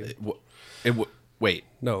CJ. Wait,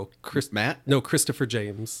 No, Matt? No, Christopher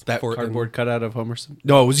James. That Fortin. cardboard cutout of Homer Simpson?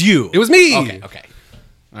 No, it was you. It was me. Okay.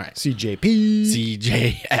 All right. CJP.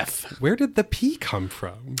 CJF. Where did the P come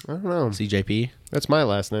from? I don't know. CJP. That's my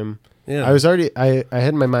last name. Yeah. I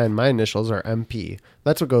had in my mind my initials are MP.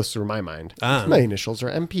 That's what goes through my mind. Ah. My initials are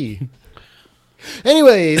MP.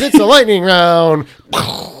 Anyways, it's the lightning round.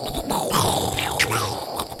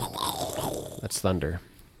 That's thunder.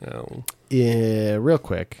 Oh. Yeah, real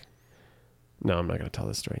quick. No, I'm not going to tell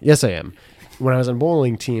this story. Yes, I am. When I was on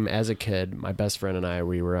bowling team as a kid, my best friend and I,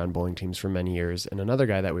 we were on bowling teams for many years. And another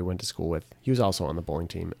guy that we went to school with, he was also on the bowling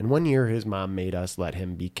team. And one year, his mom made us let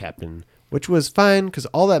him be captain, which was fine because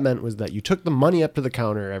all that meant was that you took the money up to the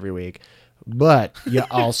counter every week, but you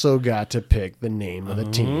also got to pick the name of the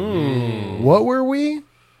team. What were we?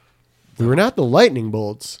 We were not the Lightning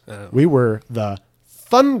Bolts. We were the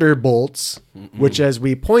Thunderbolts, which, as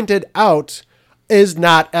we pointed out, is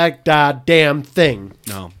not a goddamn thing.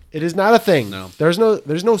 No. It is not a thing. No. There's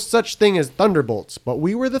no such thing as Thunderbolts, but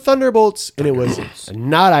we were the Thunderbolts, and it was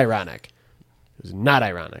not ironic. It was not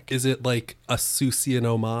ironic. Is it like a Susian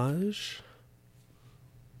homage?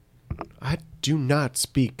 I do not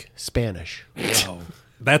speak Spanish. Wow.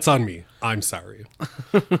 That's on me. I'm sorry.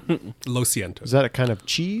 Lo siento. Is that a kind of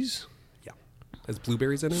cheese? Yeah. Has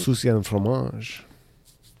blueberries in it? Souci and fromage.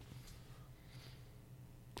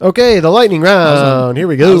 Okay, the lightning round. Here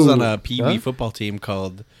we go. I was on a Pee Wee football team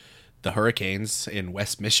called the Hurricanes in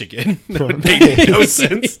West Michigan. That made no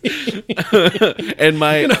sense. And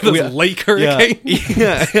my those lake hurricanes.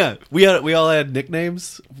 Yeah. We all had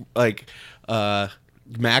nicknames like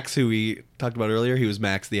Max, who we talked about earlier. He was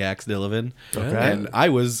Max the Axe Dillevin, and I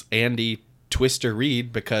was Andy Twister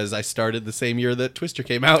Reed because I started the same year that Twister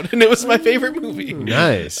came out, and it was my favorite movie.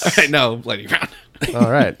 Nice. All right, now lightning round.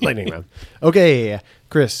 All right, lightning round. Okay,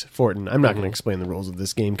 Chris Fortin, I'm not going to explain the rules of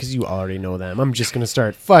this game because you already know them. I'm just going to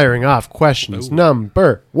start firing off questions. Ooh.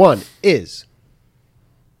 Number 1 is,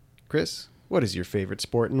 Chris, what is your favorite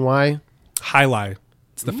sport and why? Highlight.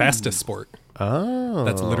 It's the fastest sport. Oh.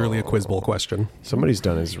 That's literally a quiz bowl question. Somebody's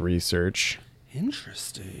done his research.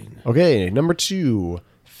 Interesting. Okay, number 2,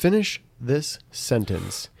 finish this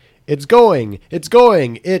sentence. It's going,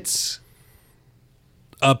 it's...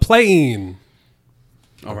 A plane.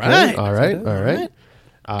 All right. Okay, all right.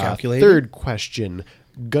 Calculated. Third question,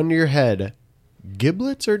 gun to your head,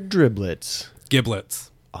 giblets or driblets?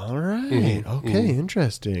 Giblets. All right. Okay,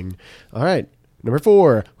 interesting. All right. Number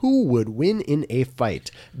 4, who would win in a fight?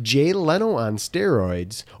 Jay Leno on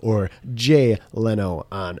steroids or Jay Leno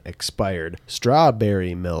on expired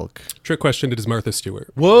strawberry milk? Trick question, it is Martha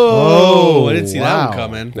Stewart. Whoa! I didn't see that one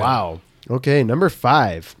coming. Wow. Okay, number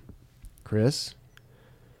 5. Chris,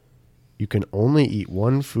 you can only eat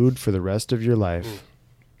one food for the rest of your life.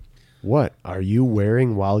 What are you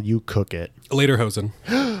wearing while you cook it? Lederhosen.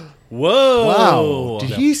 Whoa! Wow. Did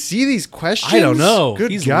he see these questions? I don't know. Good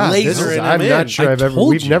He's God. lasering them I'm in. not sure I I've ever. told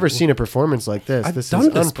We've you. never seen a performance like this. I've This done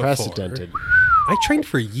is this unprecedented. I trained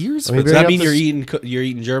for years for Let me Does this. that bring mean up you're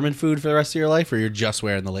eating German food for the rest of your life, or you're just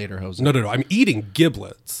wearing the lederhosen? No. I'm eating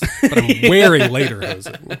giblets, but I'm wearing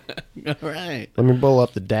lederhosen. All right. Let me pull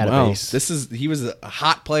up the Wow. database. He was a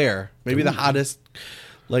hot player, maybe the hottest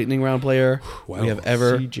lightning round player we have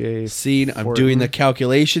ever CJ seen. I'm Fortin. doing the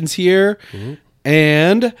calculations here,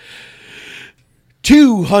 and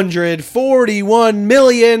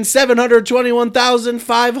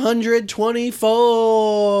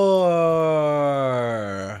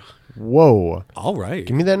 241,721,524. Whoa. All right.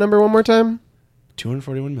 Give me that number one more time.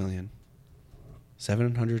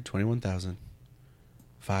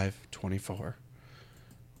 241,721,524.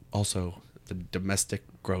 Also, the domestic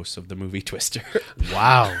gross of the movie Twister.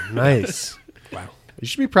 Wow. Nice. Wow. You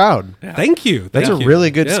should be proud. Thank you. That's Thank a you.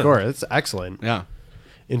 really good Yeah. score. That's excellent. Yeah.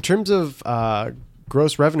 In terms of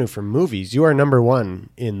gross revenue from movies, you are number 1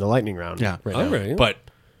 in the lightning round. Yeah. Right All now. right. But,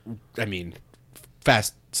 I mean,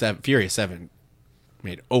 Furious 7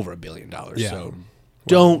 made over $1 billion. Yeah. So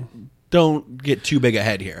don't get too big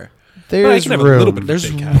ahead here. But I There's can have a little room. bit of a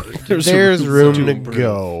big head. There's room to improve.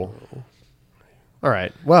 go. All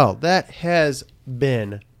right. Well, that has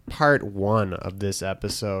been part 1 of this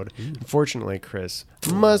episode. Unfortunately, Chris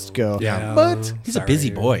must go. Yeah. But He's a busy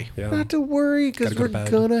boy. Yeah. not to worry, because Gotta go we're to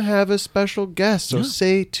bed. going to have a special guest. So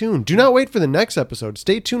stay tuned. Do not wait for the next episode.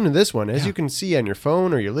 Stay tuned to this one. As you can see on your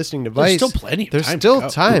phone or your listening device, There's still plenty of There's time to still go.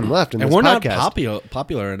 time left in And this we're not podcast.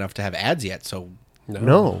 popular enough to have ads yet, so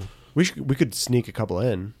No. We could sneak a couple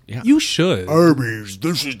in. You should. Arby's,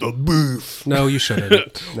 this is the beef. No, you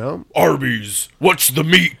shouldn't. No? Arby's, what's the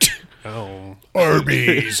meat? Oh.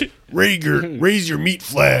 Arby's, raise your meat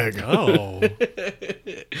flag. Oh.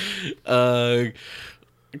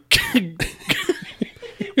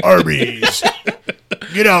 Arby's,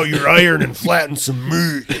 get out your iron and flatten some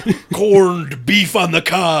meat. corned beef on the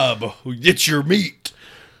cob. It's your meat.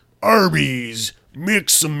 Arby's,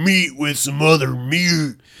 mix some meat with some other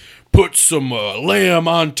meat. Put some lamb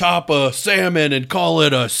on top of salmon and call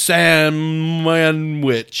it a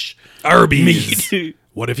sandwich. Arby's. Meat.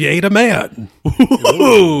 What if you ate a man?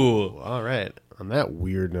 Ooh. All right. On that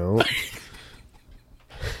weird note.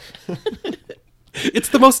 It's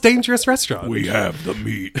the most dangerous restaurant. We have the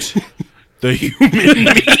meat. The human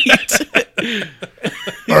meat.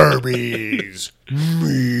 Arby's,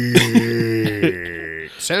 meat.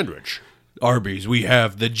 Sandwich. Arby's, we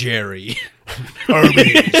have the Jerry.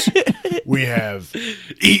 Arby's, we have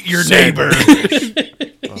Eat your neighbor.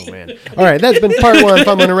 Oh, man. All right. That's been part 1.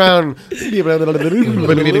 Fumbling around.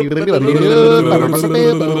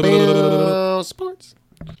 Sports.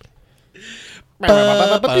 We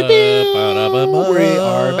are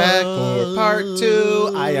back for part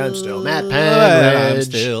 2. I am still Matt I'm Penridge.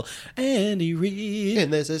 still Andy Reid.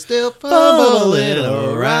 And this is still Fumbling Fumbling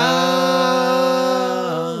around.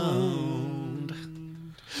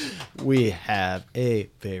 We have a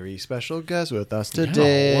very special guest with us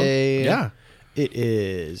today. Yeah. It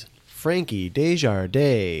is Frankie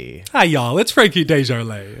DeJarlay. Hi, y'all. It's Frankie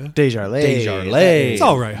DeJarlay. DeJarlay. It's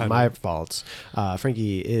all right, honey. My fault.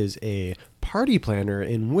 Frankie is a party planner,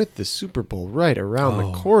 and with the Super Bowl right around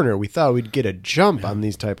the corner, we thought we'd get a jump on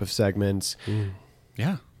these type of segments.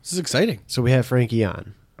 Yeah, this is exciting. So we have Frankie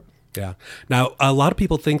on. Yeah. Now, a lot of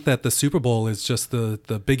people think that the Super Bowl is just the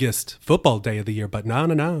biggest football day of the year, but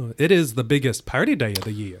no. It is the biggest party day of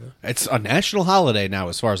the year. It's a national holiday now,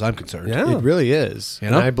 as far as I'm concerned. Yeah. It really is. You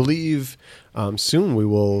And know? I believe soon we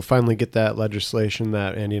will finally get that legislation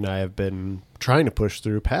that Andy and I have been trying to push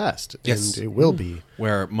through passed. Yes. And it will be.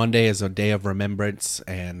 Where Monday is a day of remembrance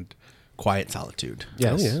and quiet solitude.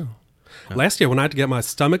 Yes. Oh, yeah. Last year, when I had to get my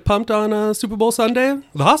stomach pumped on Super Bowl Sunday,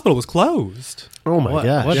 the hospital was closed. Oh, my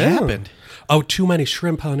gosh. What Yeah. happened? Oh, too many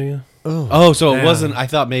shrimp, honey. Oh, so it Yeah. wasn't. I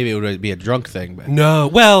thought maybe it would be a drunk thing, but No.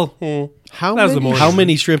 Well, How that was the many- more. how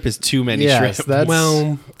many shrimp is too many Yes, shrimp? that's...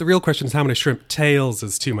 Well, the real question is how many shrimp tails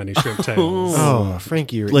is too many shrimp tails? Oh,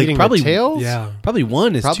 Frankie, you're Like, eating probably- the tails? Yeah. Probably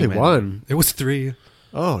one is Probably too many. one. It was 3.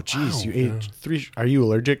 Oh, geez. You ate 3... Are you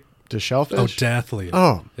allergic to shellfish? Oh, deathly.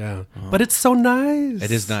 Oh. Yeah. But it's so nice. It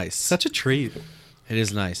is nice. Such a treat. It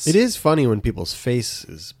is nice. It is funny when people's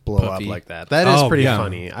faces blow Puffy. up like that. That is Oh, pretty yeah.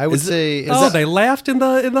 funny. I would Is it- say... They laughed in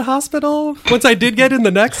the hospital once I did get in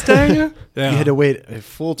the next day. Yeah. You had to wait a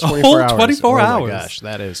full 24 whole hours. 24 oh hours. My gosh,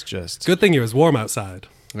 that is just... Good thing it was warm outside.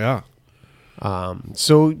 Yeah.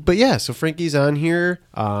 So Frankie's on here.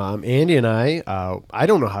 Andy and I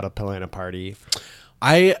don't know how to plan a party.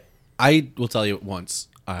 I will tell you once.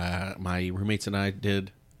 My roommates and I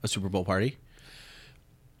did a Super Bowl party.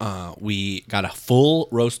 We got a full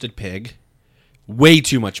roasted pig. Way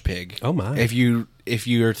too much pig. Oh, my. If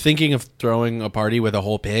you're thinking of throwing a party with a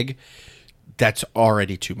whole pig, that's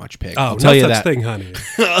already too much pig. Oh, I'll no tell you such that. thing, honey.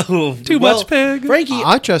 Too much pig? Frankie,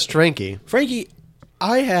 I trust Frankie.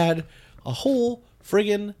 I had a whole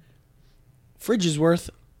friggin' fridge's worth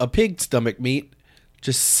of pig stomach meat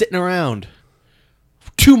just sitting around.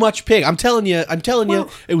 Too much pig. I'm telling you,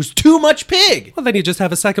 it was too much pig. Well, then you just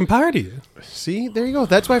have a second party. See, there you go.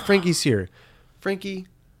 That's why Frankie's here. Frankie,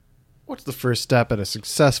 what's the first step at a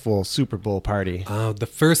successful Super Bowl party? The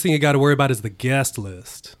first thing you got to worry about is the guest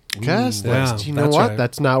list. Guest yeah, list. You know that's what? right.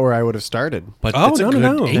 That's not where I would have started. But Oh, it's a no, good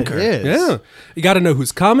no, no. anchor. It is. Yeah. You got to know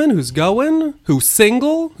who's coming, who's going, who's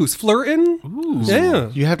single, who's flirting. Ooh. Yeah.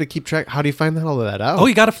 You have to keep track. How do you find all of that out? Oh,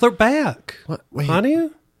 you got to flirt back. What? Wait. Honey?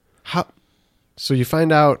 How? So you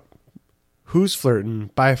find out who's flirting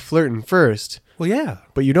by flirting first, Well, yeah.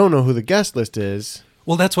 but you don't know who the guest list is.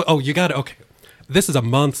 Well, that's what. Oh, you got to. Okay. This is a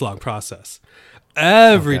months-long process.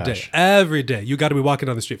 Every day, you got to be walking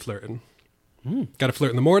down the street flirting. Got to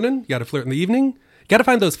flirt in the morning. You got to flirt in the evening. You got to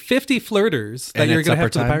find those 50 flirters that And you're at going to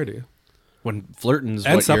have to the supper party. When flirting's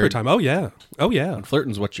And what supper you're, time. Oh, yeah. when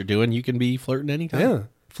flirting's what you're doing, you can be flirting anytime. Yeah.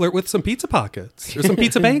 Flirt with some pizza pockets or some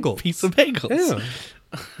pizza bagels. Pizza bagels. Yeah.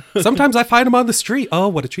 Sometimes I find them on the street. Oh,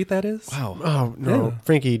 what a treat that is. Wow. Oh no, Yeah.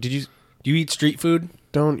 Frankie, did you? Do you eat street food?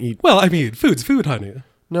 Don't eat. Well, I mean, food's food, honey.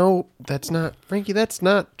 No, that's not Frankie. That's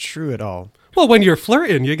not true at all. Well, when you're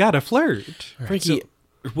flirting, you got to flirt. Frankie,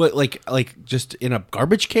 what like just in a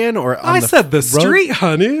garbage can or on I said the road? street,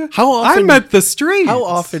 honey. How I often- meant the street. How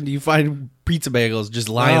often do you find pizza bagels just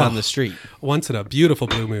lying Oh. on the street? Once in a beautiful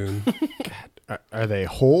blue moon. Are they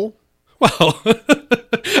whole? Well,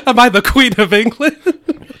 am I the Queen of England?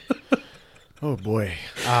 Oh boy.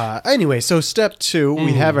 Anyway, so step 2,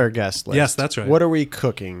 we have our guest list. Yes, that's right. What are we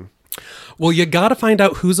cooking? Well, you got to find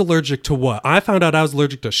out who's allergic to what. I found out I was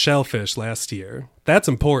allergic to shellfish last year. That's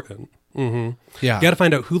important. Yeah. You got to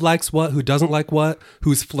find out who likes what, who doesn't like what,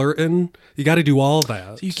 who's flirting. You got to do all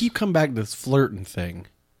that. You keep coming back to this flirting thing.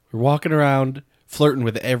 You're walking around flirting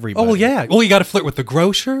with everybody. Oh, yeah. Well, you got to flirt with the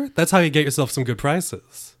grocer. That's how you get yourself some good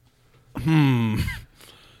prices.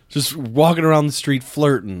 Just walking around the street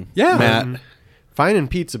flirting. Yeah. Matt. Finding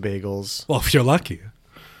pizza bagels. Well, if you're lucky.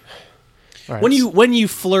 All right, When you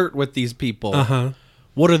flirt with these people,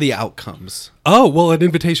 what are the outcomes? Oh, well, an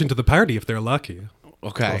invitation to the party if they're lucky.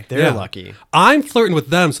 Okay. they're Yeah. lucky. I'm flirting with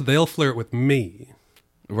them, so they'll flirt with me.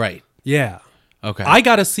 Right. Yeah. Okay. I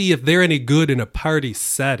got to see if they're any good in a party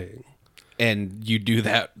setting. and you do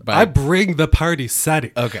that by I bring the party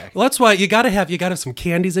setting. Okay. Well, that's why you got to have some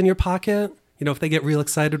candies in your pocket. You know, if they get real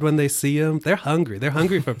excited when they see them, they're hungry. They're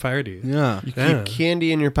hungry for a party. Yeah. You Yeah. keep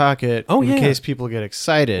candy in your pocket Oh, in yeah. case people get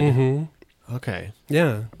excited. Okay.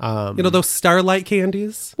 Yeah. You know those Starlight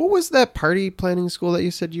candies? What was that party planning school that you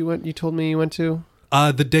said you told me you went to?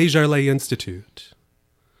 The DeJarlay Institute.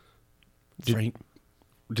 Frank,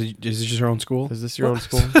 is this your own school? Is this your own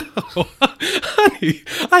school? Honey,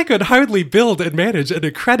 I could hardly build and manage and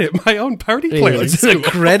accredit my own party planning. It's an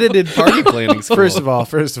accredited party planning school. First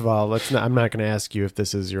of all, I'm not going to ask you if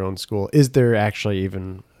this is your own school. Is there actually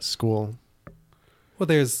even a school? Well,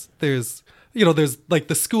 there's like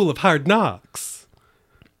the School of Hard Knocks.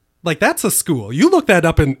 Like, that's a school. You look that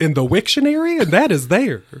up in the Wiktionary, and that is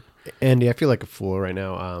there. Andy, I feel like a fool right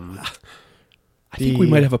now. I think we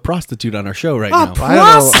might have a prostitute on our show right now.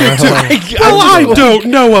 Prostitute? I don't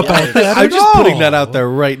know about that. I'm just putting that out there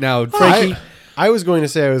right now. Frankie, I was going to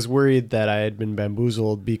say I was worried that I had been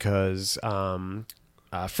bamboozled because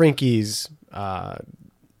Frankie's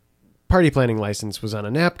party planning license was on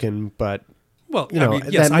a napkin, but well, you know, I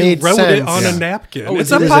mean, yes, that I made wrote sense. it on a napkin. Oh,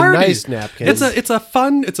 it's it a is party. a nice napkin. It's a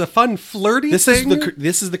fun flirty thing.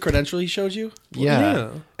 this is the credential he showed you.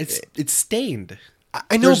 Yeah. It's stained.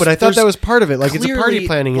 I know, but I thought that was part of it. Like, it's a party clearly,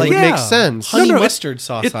 planning. like, it would yeah. make sense. Honey mustard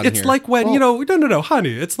sauce on it's here. like when no,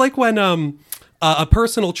 honey. It's like when a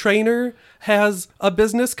personal trainer has a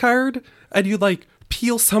business card and you like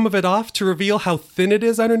peel some of it off to reveal how thin it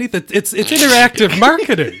is underneath. It's interactive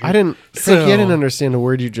marketing. Frankie, I didn't understand a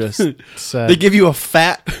word you just said. They give you a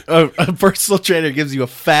fat. A personal trainer gives you a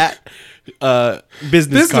fat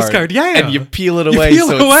business card. Yeah, and you peel it away,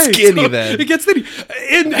 it's skinny. So then it gets skinny.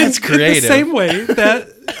 That's in creative. the same way that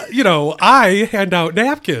I hand out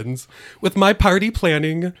napkins with my party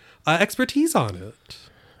planning expertise on it.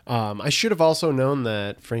 I should have also known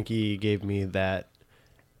that Frankie gave me that,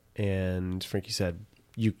 and Frankie said,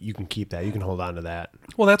 "You can keep that. You can hold on to that."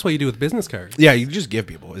 Well, that's what you do with business cards. yeah, you just give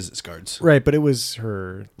people business cards. Right, but it was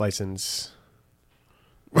her license.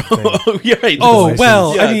 Yeah, right. Oh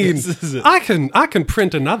well, Yeah, I mean, this is it. I can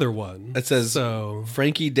print another one. It says so.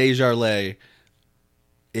 Frankie DeJarlay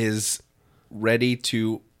is ready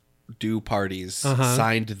to do parties.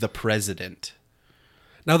 Signed the president.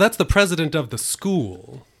 Now that's the president of the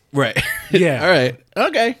school. Right. Yeah. All right.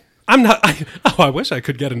 Okay. I'm not. I wish I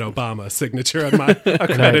could get an Obama signature on my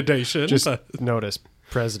accreditation. Just but, notice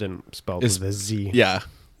president spelled with a Z. Yeah.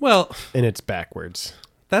 well, And it's backwards.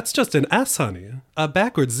 that's just an S, honey. A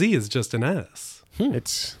backwards Z is just an S.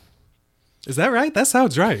 It's Is that right? That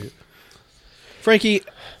sounds right. Frankie,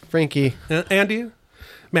 Andy,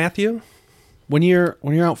 Matthew. when you're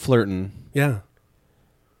out flirting, Yeah.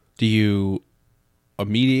 do you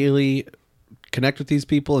immediately connect with these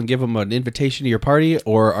people and give them an invitation to your party,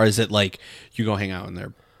 or is it like you go hang out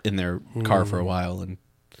in their car for a while and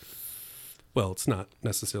Well, it's not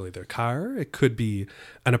necessarily their car. It could be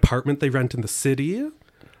an apartment they rent in the city,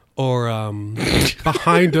 or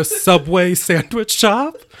behind a Subway sandwich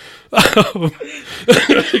shop.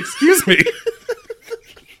 Excuse me.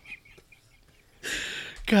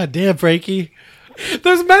 God damn, Frankie.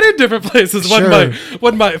 There's many different places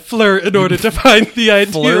one might flirt in order to find the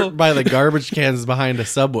ideal. Flirt by the garbage cans behind a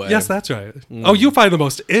Subway. Yes, that's right. Oh, you find the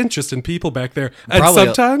most interesting people back there, and Probably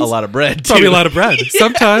sometimes a lot of bread. Probably too. a lot of bread.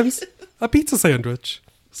 Sometimes a pizza sandwich.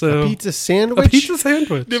 So pizza sandwich. a pizza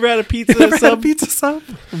sandwich. Never had a pizza Never had a sub pizza sub.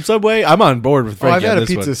 from Subway. I'm on board with Oh, I've Frankie. had on a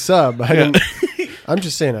this pizza one. sub. I didn't, I'm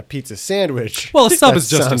just saying a pizza sandwich. Well, a sub That is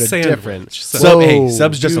just a sounded sandwich. different. So- Sub- hey, Whoa,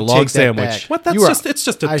 sub's just you a long take that sandwich. back. What? That's You are- it's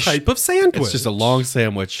just a I sh- type of sandwich. It's just a long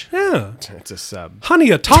sandwich. yeah. It's a sub. Honey,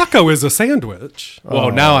 a taco is a sandwich.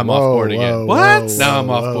 Whoa, now I'm off board again. What? Now I'm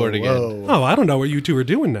off board again. Oh, I don't know what you two are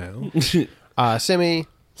doing now. Sammy.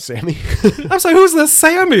 I'm sorry, who's this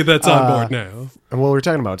Sammy that's on board now? Well, we're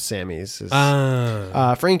talking about Sammy's. Is,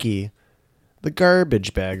 Frankie, the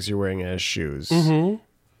garbage bags you're wearing as shoes. Mm-hmm.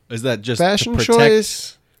 Is that just Fashion to protect?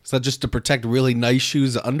 choice. Is that just to protect really nice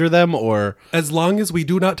shoes under them, or As long as we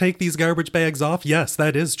do not take these garbage bags off, yes,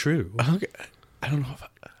 that is true. okay. I don't know.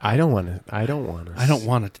 I don't want to. I don't want to. I don't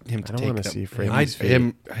want him to I don't take want to them. see Frankie's feet.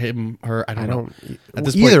 Him, her. I don't know. At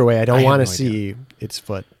this Either point, way, I don't have want no to idea. see its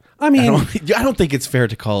foot. I mean, I don't think it's fair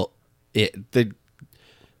to call it.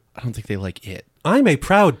 I don't think they like it. I'm a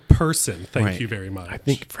proud person. Thank Right. you very much. I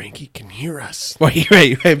think Frankie can hear us. Wait.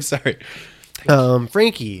 I'm sorry.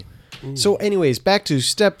 Frankie. So, anyways, back to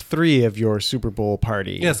step 3 of your Super Bowl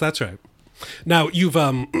party. Yes, that's right. Now, you've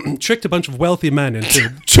tricked a bunch of wealthy men into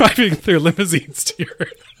driving their limousines to your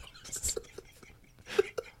house.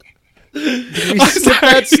 We skip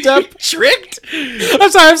that step. Tricked?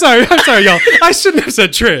 I'm sorry, y'all. I shouldn't have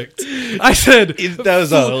said tricked. I said That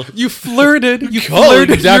was all. you flirted. You Calling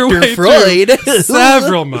flirted your Dr. way Freud. through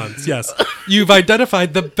several months. Yes, you've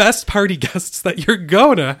identified the best party guests that you're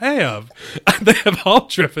gonna have. They have all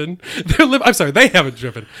driven their I'm sorry, they haven't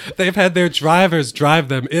driven. They've had their drivers drive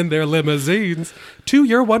them in their limousines to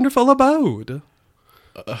your wonderful abode.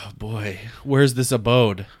 Oh boy, where's this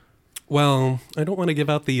abode? Well, I don't want to give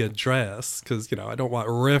out the address because I don't want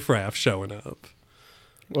riffraff showing up.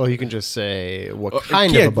 Well, you can just say what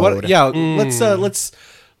kind of abode. Let's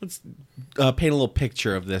paint a little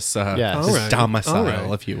picture of this, Yes. this All right. domicile, All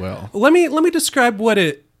right. if you will. Let me describe what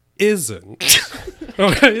it isn't.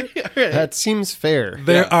 Okay. That seems fair.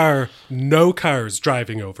 There are no cars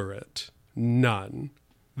driving over it. None.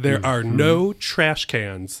 There are no trash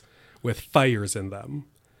cans with fires in them.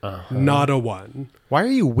 Not a one. Why are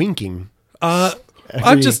you winking?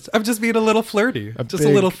 I'm just being a little flirty. Just a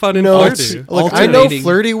Big- little fun and No, flirty. it's- Look, I know Alternating.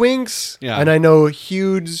 flirty winks, Yeah. and I know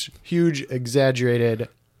huge, exaggerated.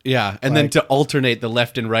 Yeah, and then to alternate the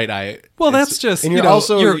left and right eye. Well, that's just and you you're know,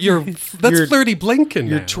 also- that's you're- flirty blinking.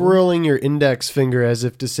 You're now. twirling your index finger as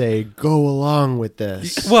if to say, "Go along with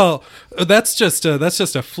this." Well, that's just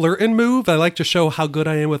a flirting move. I like to show how good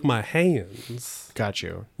I am with my hands. Got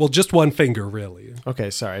you. Well, just one finger, really. Okay,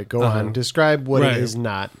 sorry. Go on. Describe what Right. it is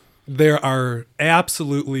not. There are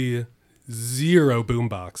absolutely zero boom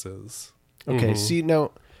boxes. Okay, see now,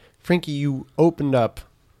 Frankie, you opened up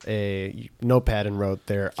a notepad and wrote,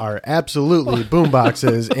 "There are absolutely boom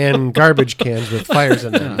boxes and garbage cans with fires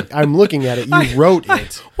in them." I'm looking at it. You wrote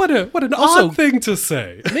it. What an Also- odd thing to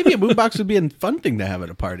say. Maybe a boombox would be a fun thing to have at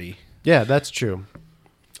a party. Yeah, that's true.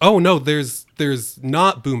 Oh no, there's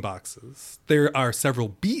not boom boxes. There are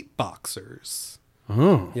several beat boxers.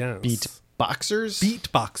 Oh. Yes. Beat boxers.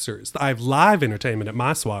 Beat boxers. I have live entertainment at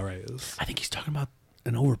my soirees. I think he's talking about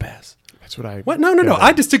an overpass. That's what I. What? No.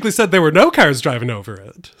 I distinctly said there were no cars driving over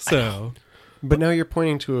it. So But now you're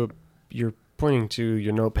pointing to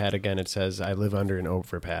your notepad again. It says, "I live under an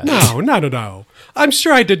overpass." no. I'm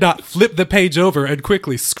sure I did not flip the page over and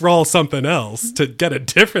quickly scrawl something else to get a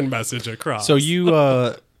different message across. So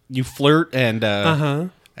you flirt and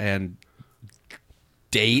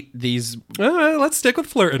date these. All right, let's stick with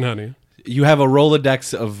flirting, honey. You have a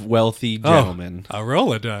Rolodex of wealthy gentlemen. A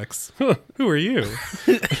Rolodex. Who are you?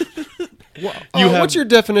 What's your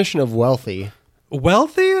definition of wealthy?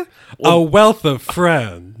 Wealthy? A wealth of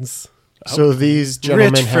friends. So these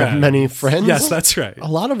gentlemen Rich have friends. many friends. Yes, that's right. A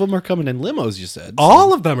lot of them are coming in limos. You said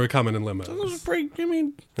All of them are coming in limos. I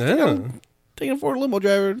mean, Yeah. taking for a limo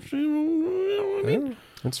driver.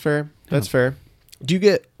 That's fair. That's fair. Do you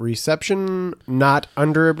get reception not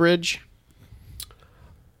under a bridge,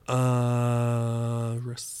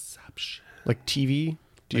 Reception. like TV?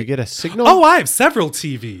 Do you get a signal? Oh, I have several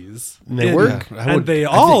TVs. And they work? And they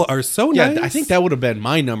all are so nice. I think that would have been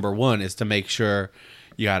my number one, is to make sure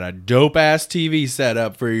you got a dope ass TV set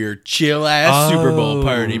up for your chill ass Super Bowl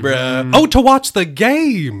party, bruh. Oh, to watch the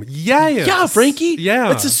game. Yes. Yeah, Frankie.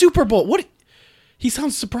 Yeah. It's a Super Bowl. What? He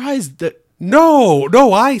sounds surprised that. No,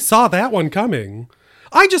 I saw that one coming.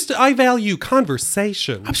 I value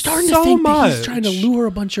conversation. I'm starting so to think much. that he's trying to lure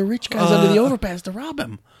a bunch of rich guys under the overpass to rob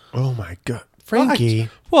him. Oh my God, Frankie.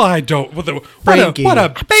 I don't. Frankie. What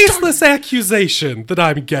a baseless accusation that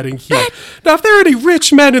I'm getting here. Now, if there are any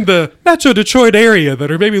rich men in the Metro Detroit area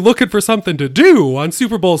that are maybe looking for something to do on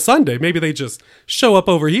Super Bowl Sunday, maybe they just show up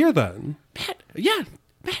over here then. Matt,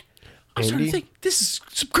 I'm starting Andy? to think this is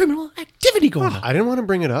some criminal activity going on. I didn't want to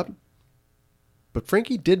bring it up, but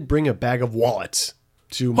Frankie did bring a bag of wallets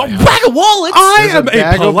to my A house. bag of wallets. I There's a am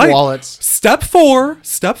bag of polite. wallets. Step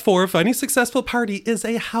four of any successful party is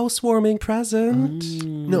a housewarming present.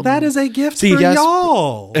 No. That is a gift See, for yes,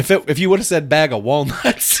 y'all. If you would have said bag of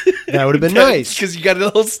walnuts, That would have been nice. because you got a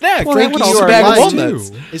little snack. Well, that Frankie, would you also are be bag of lying. walnuts.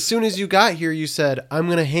 too. As soon as you got here, you said, "I'm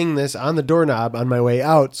going to hang this on the doorknob on my way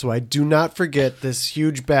out so I do not forget this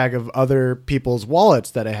huge bag of other people's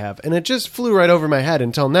wallets that I have." And it just flew right over my head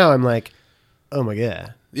until now. I'm like, oh my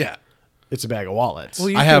God, Yeah. it's a bag of wallets. Well,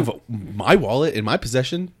 you I can- have my wallet in my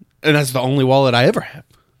possession, and that's the only wallet I ever have.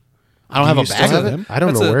 I don't have you a still bag have of it? them. I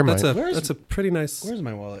don't know where mine. That's a pretty nice. Where's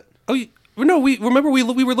my wallet? Oh, no, we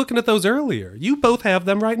were looking at those earlier. You both have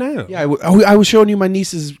them right now. Yeah, I was showing you my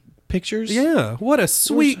niece's pictures. Yeah. What a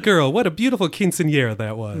sweet girl. What a beautiful quinceañera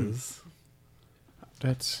that was.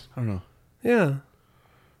 That's I don't know. Yeah.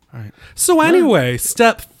 All right. So anyway,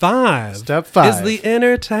 step 5. Step 5. is the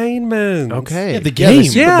entertainment. okay. Yeah, the game.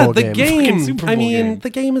 Super Yeah, Bowl the game. game. Fucking Super I Bowl mean, game. the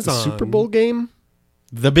game is The on. Super Bowl game.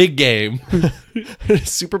 The big game.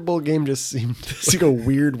 Super Bowl game just seemed like a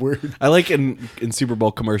weird word. I like in Super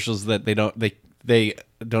Bowl commercials that they don't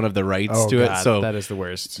have the rights to it. So that is the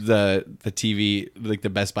worst. the TV, like the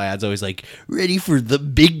Best Buy ads, always like ready for the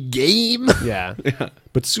big game. Yeah.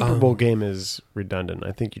 But Super Bowl game is redundant.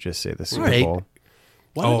 I think you just say the Super Right. Bowl.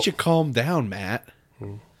 Why don't you calm down, Matt?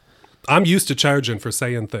 I'm used to charging for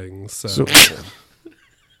saying things. So.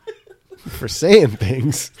 For saying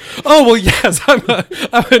things. Oh, well, yes. I'm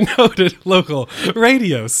a noted local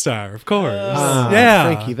radio star, of course. Yeah.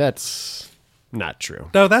 Frankie, that's not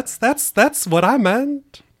true. No, that's what I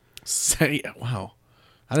meant. Say, wow,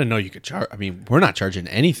 I didn't know you could charge. I mean, we're not charging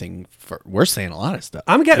anything for. We're saying a lot of stuff.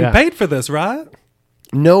 I'm getting Yeah. paid for this, right?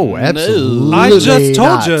 No, absolutely. I just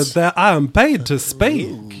told not. you that I am paid to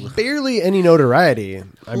speak. Barely any notoriety.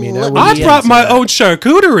 I mean, Let I me brought answer my that. own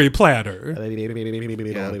charcuterie platter.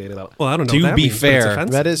 that Well, I don't know. To what that be means, but it's fair,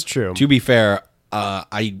 offensive. is true. To be fair,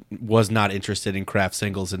 I was not interested in Kraft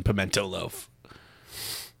singles and pimento loaf.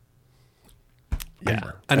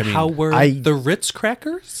 Yeah. And how were the Ritz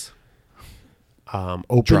crackers?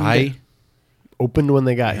 Opened, Dry. Opened when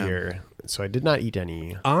they got here. So I did not eat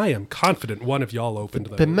any. I am confident one of y'all opened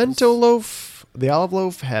those. Pimento loaf, the olive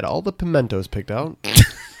loaf had all the pimentos picked out.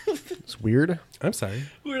 It's weird. I'm sorry.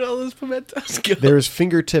 Where'd all those pimentos go? There's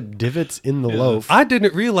fingertip divots in the loaf. I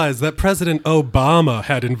didn't realize that President Obama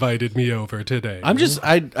had invited me over today.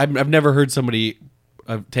 I've never heard somebody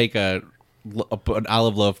take an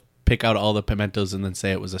olive loaf, pick out all the pimentos, and then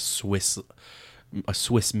say it was a Swiss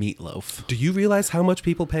meatloaf. Do you realize how much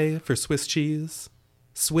people pay for Swiss cheese?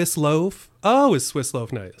 Swiss loaf? Oh, is Swiss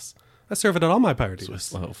loaf nice? I serve it at all my parties.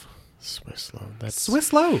 Swiss loaf. Swiss loaf. That's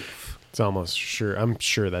Swiss loaf. It's almost sure. I'm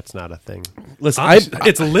sure that's not a thing. Listen,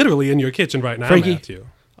 It's literally in your kitchen right now, Frankie, Matthew.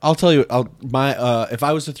 I'll tell you. If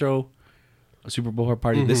I was to throw a Super Bowl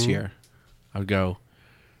party this year, I would go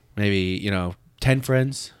maybe 10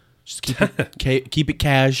 friends. Just keep it keep it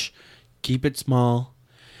cash, keep it small.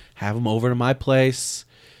 Have them over to my place.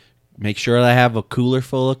 Make sure I have a cooler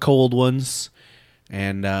full of cold ones,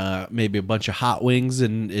 and maybe a bunch of hot wings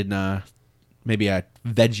and maybe a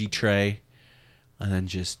veggie tray, and then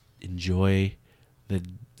just enjoy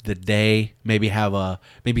the day. Maybe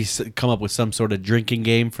come up with some sort of drinking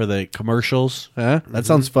game for the commercials. That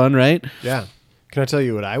sounds fun, right? Yeah. Can I tell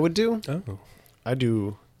you what I would do? Oh. I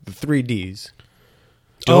do the 3Ds.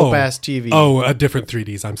 Dope ass TV. Oh, a different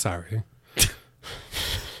 3Ds. I'm sorry.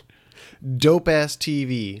 Dope ass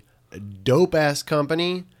TV. Dope ass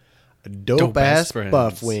company. Dope ass ass friends.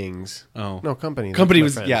 buff wings. Oh. No, company. Company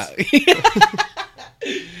That's was my friends.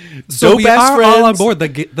 So Dope we ass are all on friends. board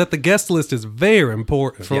that the guest list is very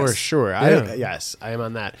important. For sure. Yeah. Yes, I am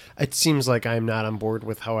on that. It seems like I'm not on board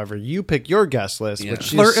with however you pick your guest list, which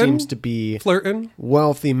just Flirting? seems to be Flirting?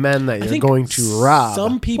 wealthy men that I you're think going to rob.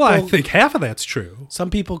 Some people, Well, I think half of that's true. some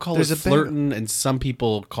people call There's it a big- flirting, and some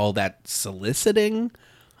people call that soliciting.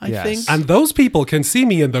 I Yes. think. And those people can see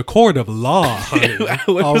me in the court of law, honey.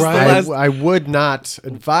 When All was the right. I would not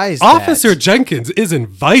advise Officer that. Jenkins is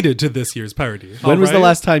invited to this year's party. When was the All right?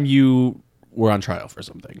 last time you were on trial for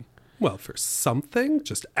something? Well, for something,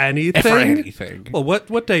 just anything. For anything. Well,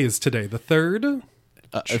 what day is today? The 3rd?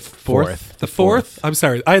 Fourth. The 4th? I'm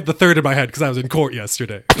sorry. I had the 3rd in my head because I was in court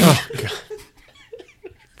yesterday.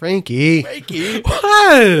 Frankie. What?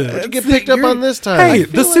 Did you get picked up on this time? Hey,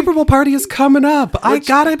 the Super Bowl party is coming up. I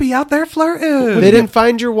gotta be out there flirting. They didn't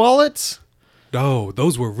find your wallets? No,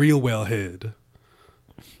 those were real well hid.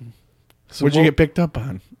 What'd you get picked up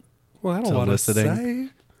on? Well, I don't want to Soliciting.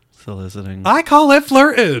 say. Soliciting. I call it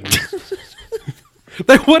flirting.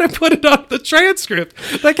 They wouldn't put it on the transcript.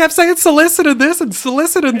 They kept saying soliciting this and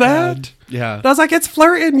soliciting that. Yeah. And I was like, it's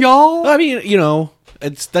flirting, y'all. I mean,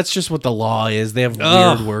 that's just what the law is. They have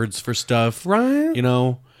weird words for stuff, Right.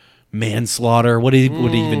 Manslaughter. What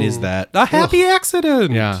even is that? A happy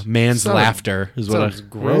accident. Yeah, man's Sounds- laughter is what. Sounds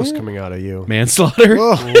gross coming out of you. Manslaughter.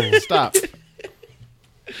 Oh, stop.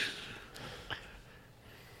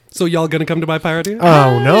 So y'all gonna come to my party?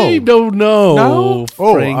 Oh, no. I don't know. No?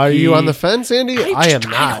 Oh, Frankie. are you on the fence, Andy? I am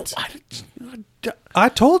not. I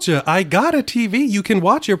told you, I got a TV. You can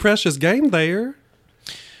watch your precious game there.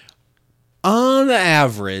 On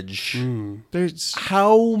average, There's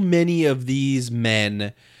how many of these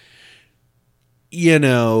men,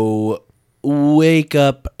 wake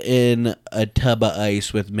up in a tub of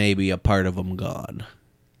ice with maybe a part of them gone?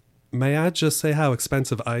 May I just say how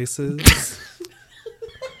expensive ice is?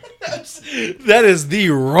 That is the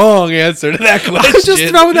wrong answer to that question. I'm just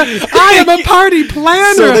throwing that. I am a party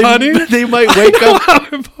planner, So honey. they might wake up. How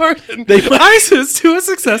important They might- ice is to a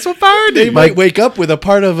successful party. They might wake up with a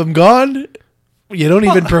part of them gone. You don't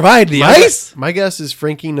even provide the ice. My guess is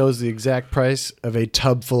Frankie knows the exact price of a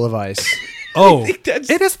tub full of ice. Oh, that's-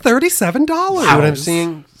 it is $37. See what I'm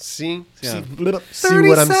seeing? See what I'm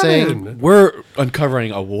saying? 37. We're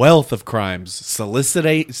uncovering a wealth of crimes.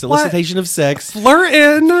 Solicitation of sex.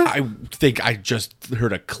 Flirting. I think I just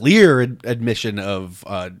heard a clear admission of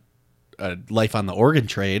life on the organ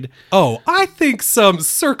trade. Oh, I think some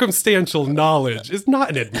circumstantial knowledge is not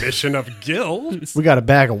an admission of guilt. We got a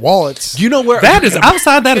bag of wallets. Do you know where That is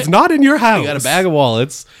outside. That is not in your house. You got a bag of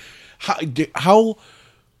wallets.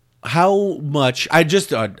 How much? I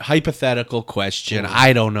just a hypothetical question.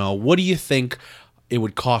 I don't know. What do you think it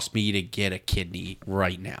would cost me to get a kidney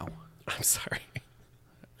right now. I'm sorry.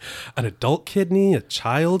 An adult kidney, a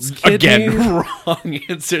child's kidney. Again, wrong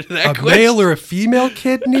answer to that a question. male or a female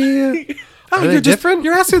kidney. Are they different?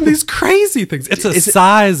 You're asking these crazy things. It's a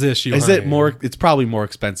size issue. Is it more? It's probably more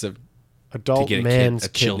expensive. Adult to get man's a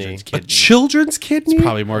kidney. children's A kidney. children's kidney? It's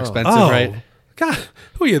probably more expensive, Oh. right? God,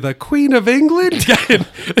 who are you, the Queen of England?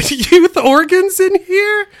 Got youth organs in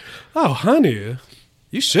here? Oh, honey,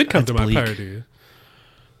 you should come to my bleak. party.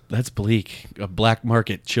 That's bleak. A black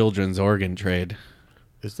market children's organ trade.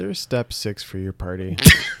 Is there a step 6 for your party?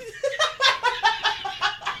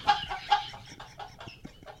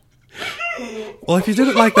 Well, if you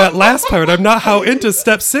didn't like that last part, I'm not how into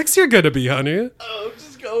step 6 you're going to be, honey.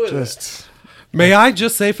 Just May I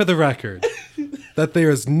just say for the record that there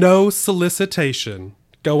is no solicitation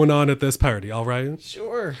going on at this party, all right?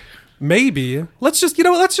 Sure. Maybe. Let's just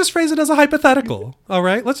phrase it as a hypothetical, all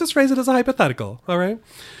right? Let's just phrase it as a hypothetical, all right?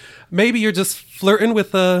 Maybe you're just flirting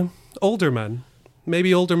with older men.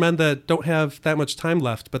 Maybe older men that don't have that much time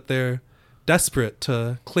left, but they're desperate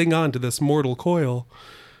to cling on to this mortal coil.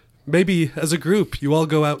 Maybe as a group, you all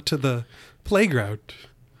go out to the playground.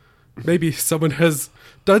 Maybe someone has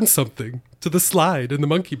done something to the slide and the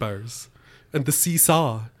monkey bars and the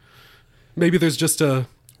seesaw. Maybe there's just a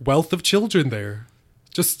wealth of children there.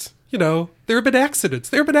 Just, there have been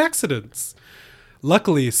accidents.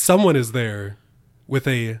 Luckily, someone is there with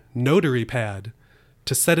a notary pad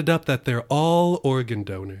to set it up that they're all organ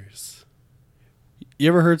donors. You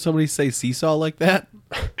ever heard somebody say seesaw like that?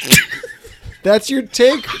 that's your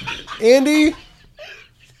take, Andy?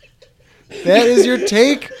 That is your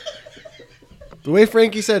take? The way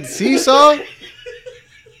Frankie said seesaw?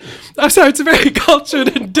 I'm sorry, it's very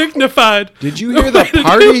cultured and dignified. Did you hear the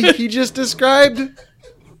party he just described?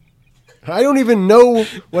 I don't even know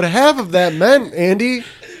what half of that meant, Andy.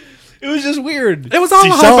 It was just weird. It was all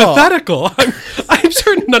Seesaw. hypothetical. I'm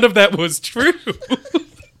sure none of that was true.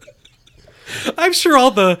 I'm sure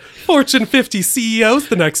all the Fortune 50 CEOs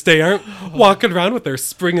the next day aren't walking around with their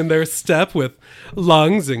spring in their step with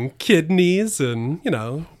lungs and kidneys and,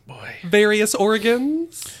 various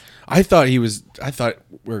organs. I thought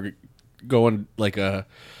we're going like a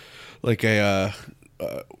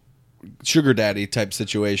sugar daddy type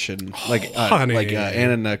situation, like honey.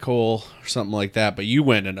 Anna Nicole or something like that. But you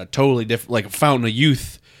went in a totally different, like a fountain of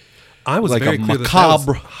youth. I was Like very a clear that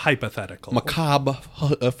macabre- was hypothetical.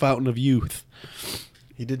 A fountain of youth.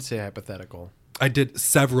 He did say hypothetical. I did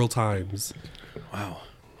several times. Wow.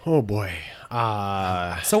 Oh boy.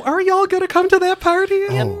 So are y'all going to come to that party?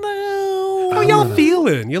 How y'all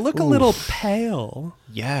feeling? You look a little pale.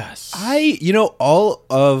 Yes. All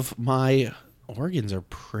of my organs are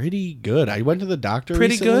pretty good. I went to the doctor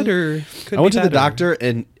Pretty recently. good or could I went be to the better? doctor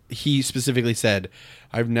and he specifically said,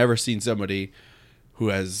 I've never seen somebody who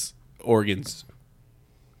has organs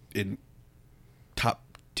in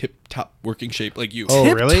tip-top working shape like you.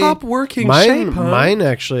 Oh, really? Tip-top working mine, shape, huh? Mine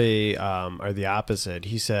actually are the opposite.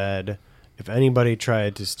 He said, if anybody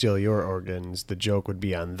tried to steal your organs, the joke would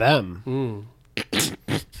be on them.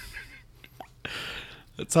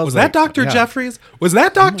 That sounds Was like- that Dr. yeah. Jeffries? Was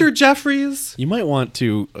that Dr. Jeffries? You might want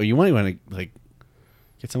to like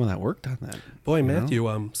get some of that work done then. Boy,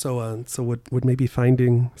 Matthew, so would maybe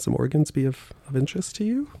finding some organs be of interest to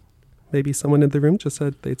you? Maybe someone in the room just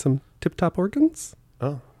said they had some tip-top organs?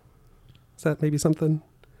 Oh. Is that maybe something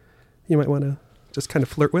you might want to just kind of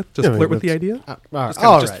flirt with? Just flirt with the idea? All right. Just kinda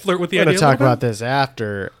All just right. flirt with the We're idea going to a talk little about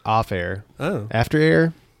this off air. Oh. After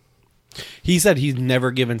air? He said he's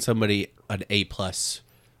never given somebody an A+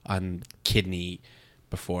 on kidney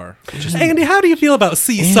before. Andy, how do you feel about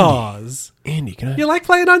seesaws? Andy, can I? You like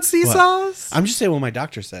playing on seesaws? I'm just saying what my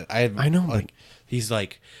doctor said. I know, Like, he's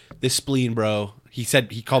like, this spleen, bro. He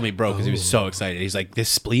called me bro because he was so excited. He's like, this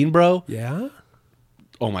spleen, bro. Yeah?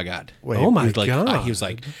 Oh my god. Wait, Oh my He was like, God. he was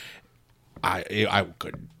like, I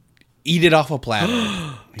could eat it off a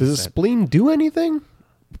platter. Does a spleen do anything?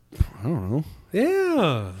 I don't know.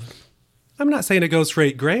 Yeah. I'm not saying it goes for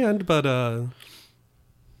 $8,000, but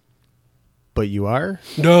But you are?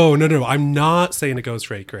 no. I'm not saying it goes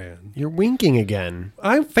for $8,000. You're winking again.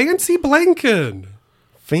 I'm fancy blanking.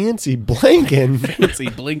 Fancy blanking. Fancy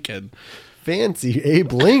Blinken. Fancy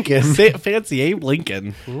Abe Lincoln. Fancy Abe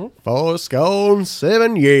Lincoln. 4 scones,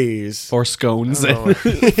 7 years. 4 scones. Oh.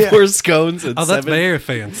 4 scones and Oh, that's 7. very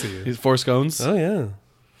fancy. He's 4 scones. Oh, yeah.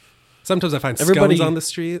 Sometimes I find Everybody- scones on the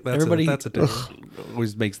street. That's a different.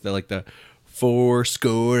 Always makes the 4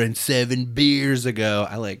 score and 7 beers ago.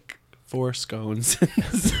 I like 4 scones.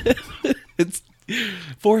 It's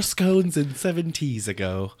 4 scones and 7 teas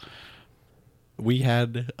ago. We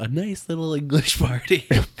had a nice little English party.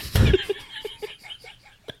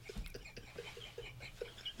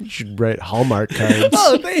 You should write Hallmark cards.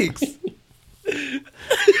 Oh, thanks.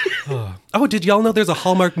 Oh, did y'all know there's a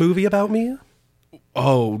Hallmark movie about me?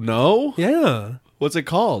 Oh, no? Yeah. What's it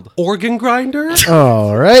called? Organ Grinder?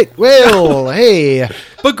 All right. Well, hey.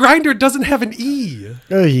 But Grinder doesn't have an E.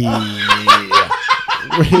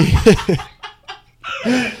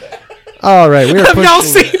 All right. We are Have y'all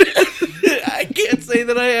pushing- seen it? I can't say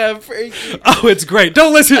that I have, Frankie. Oh, it's great.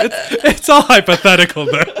 Don't listen. It's all hypothetical,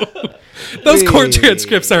 though. Those court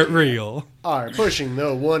transcripts aren't real. are pushing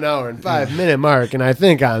the 1 hour and 5 minute mark, and I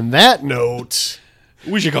think on that note,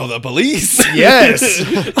 We should call the police. yes.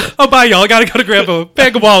 Oh, bye, y'all. I gotta go to grab a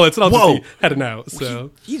bag of wallets, and I'll just be heading out.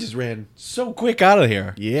 So He just ran so quick out of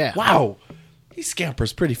here. Yeah. Wow. He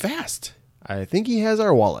scampers pretty fast. I think he has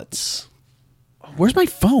our wallets. Where's my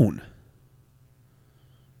phone?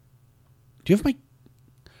 Do you have my...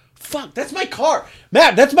 Fuck, that's my car.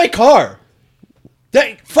 Matt, that's my car.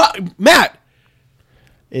 Fuck, Matt.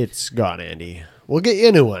 It's gone, Andy. We'll get you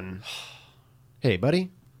a new one. Hey, buddy.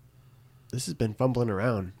 This has been fumbling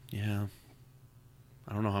around. Yeah.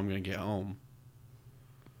 I don't know how I'm going to get home.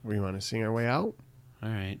 We want to sing our way out? All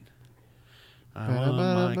right. I want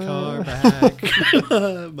my car back.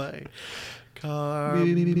 My car.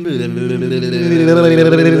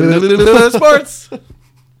 Sports.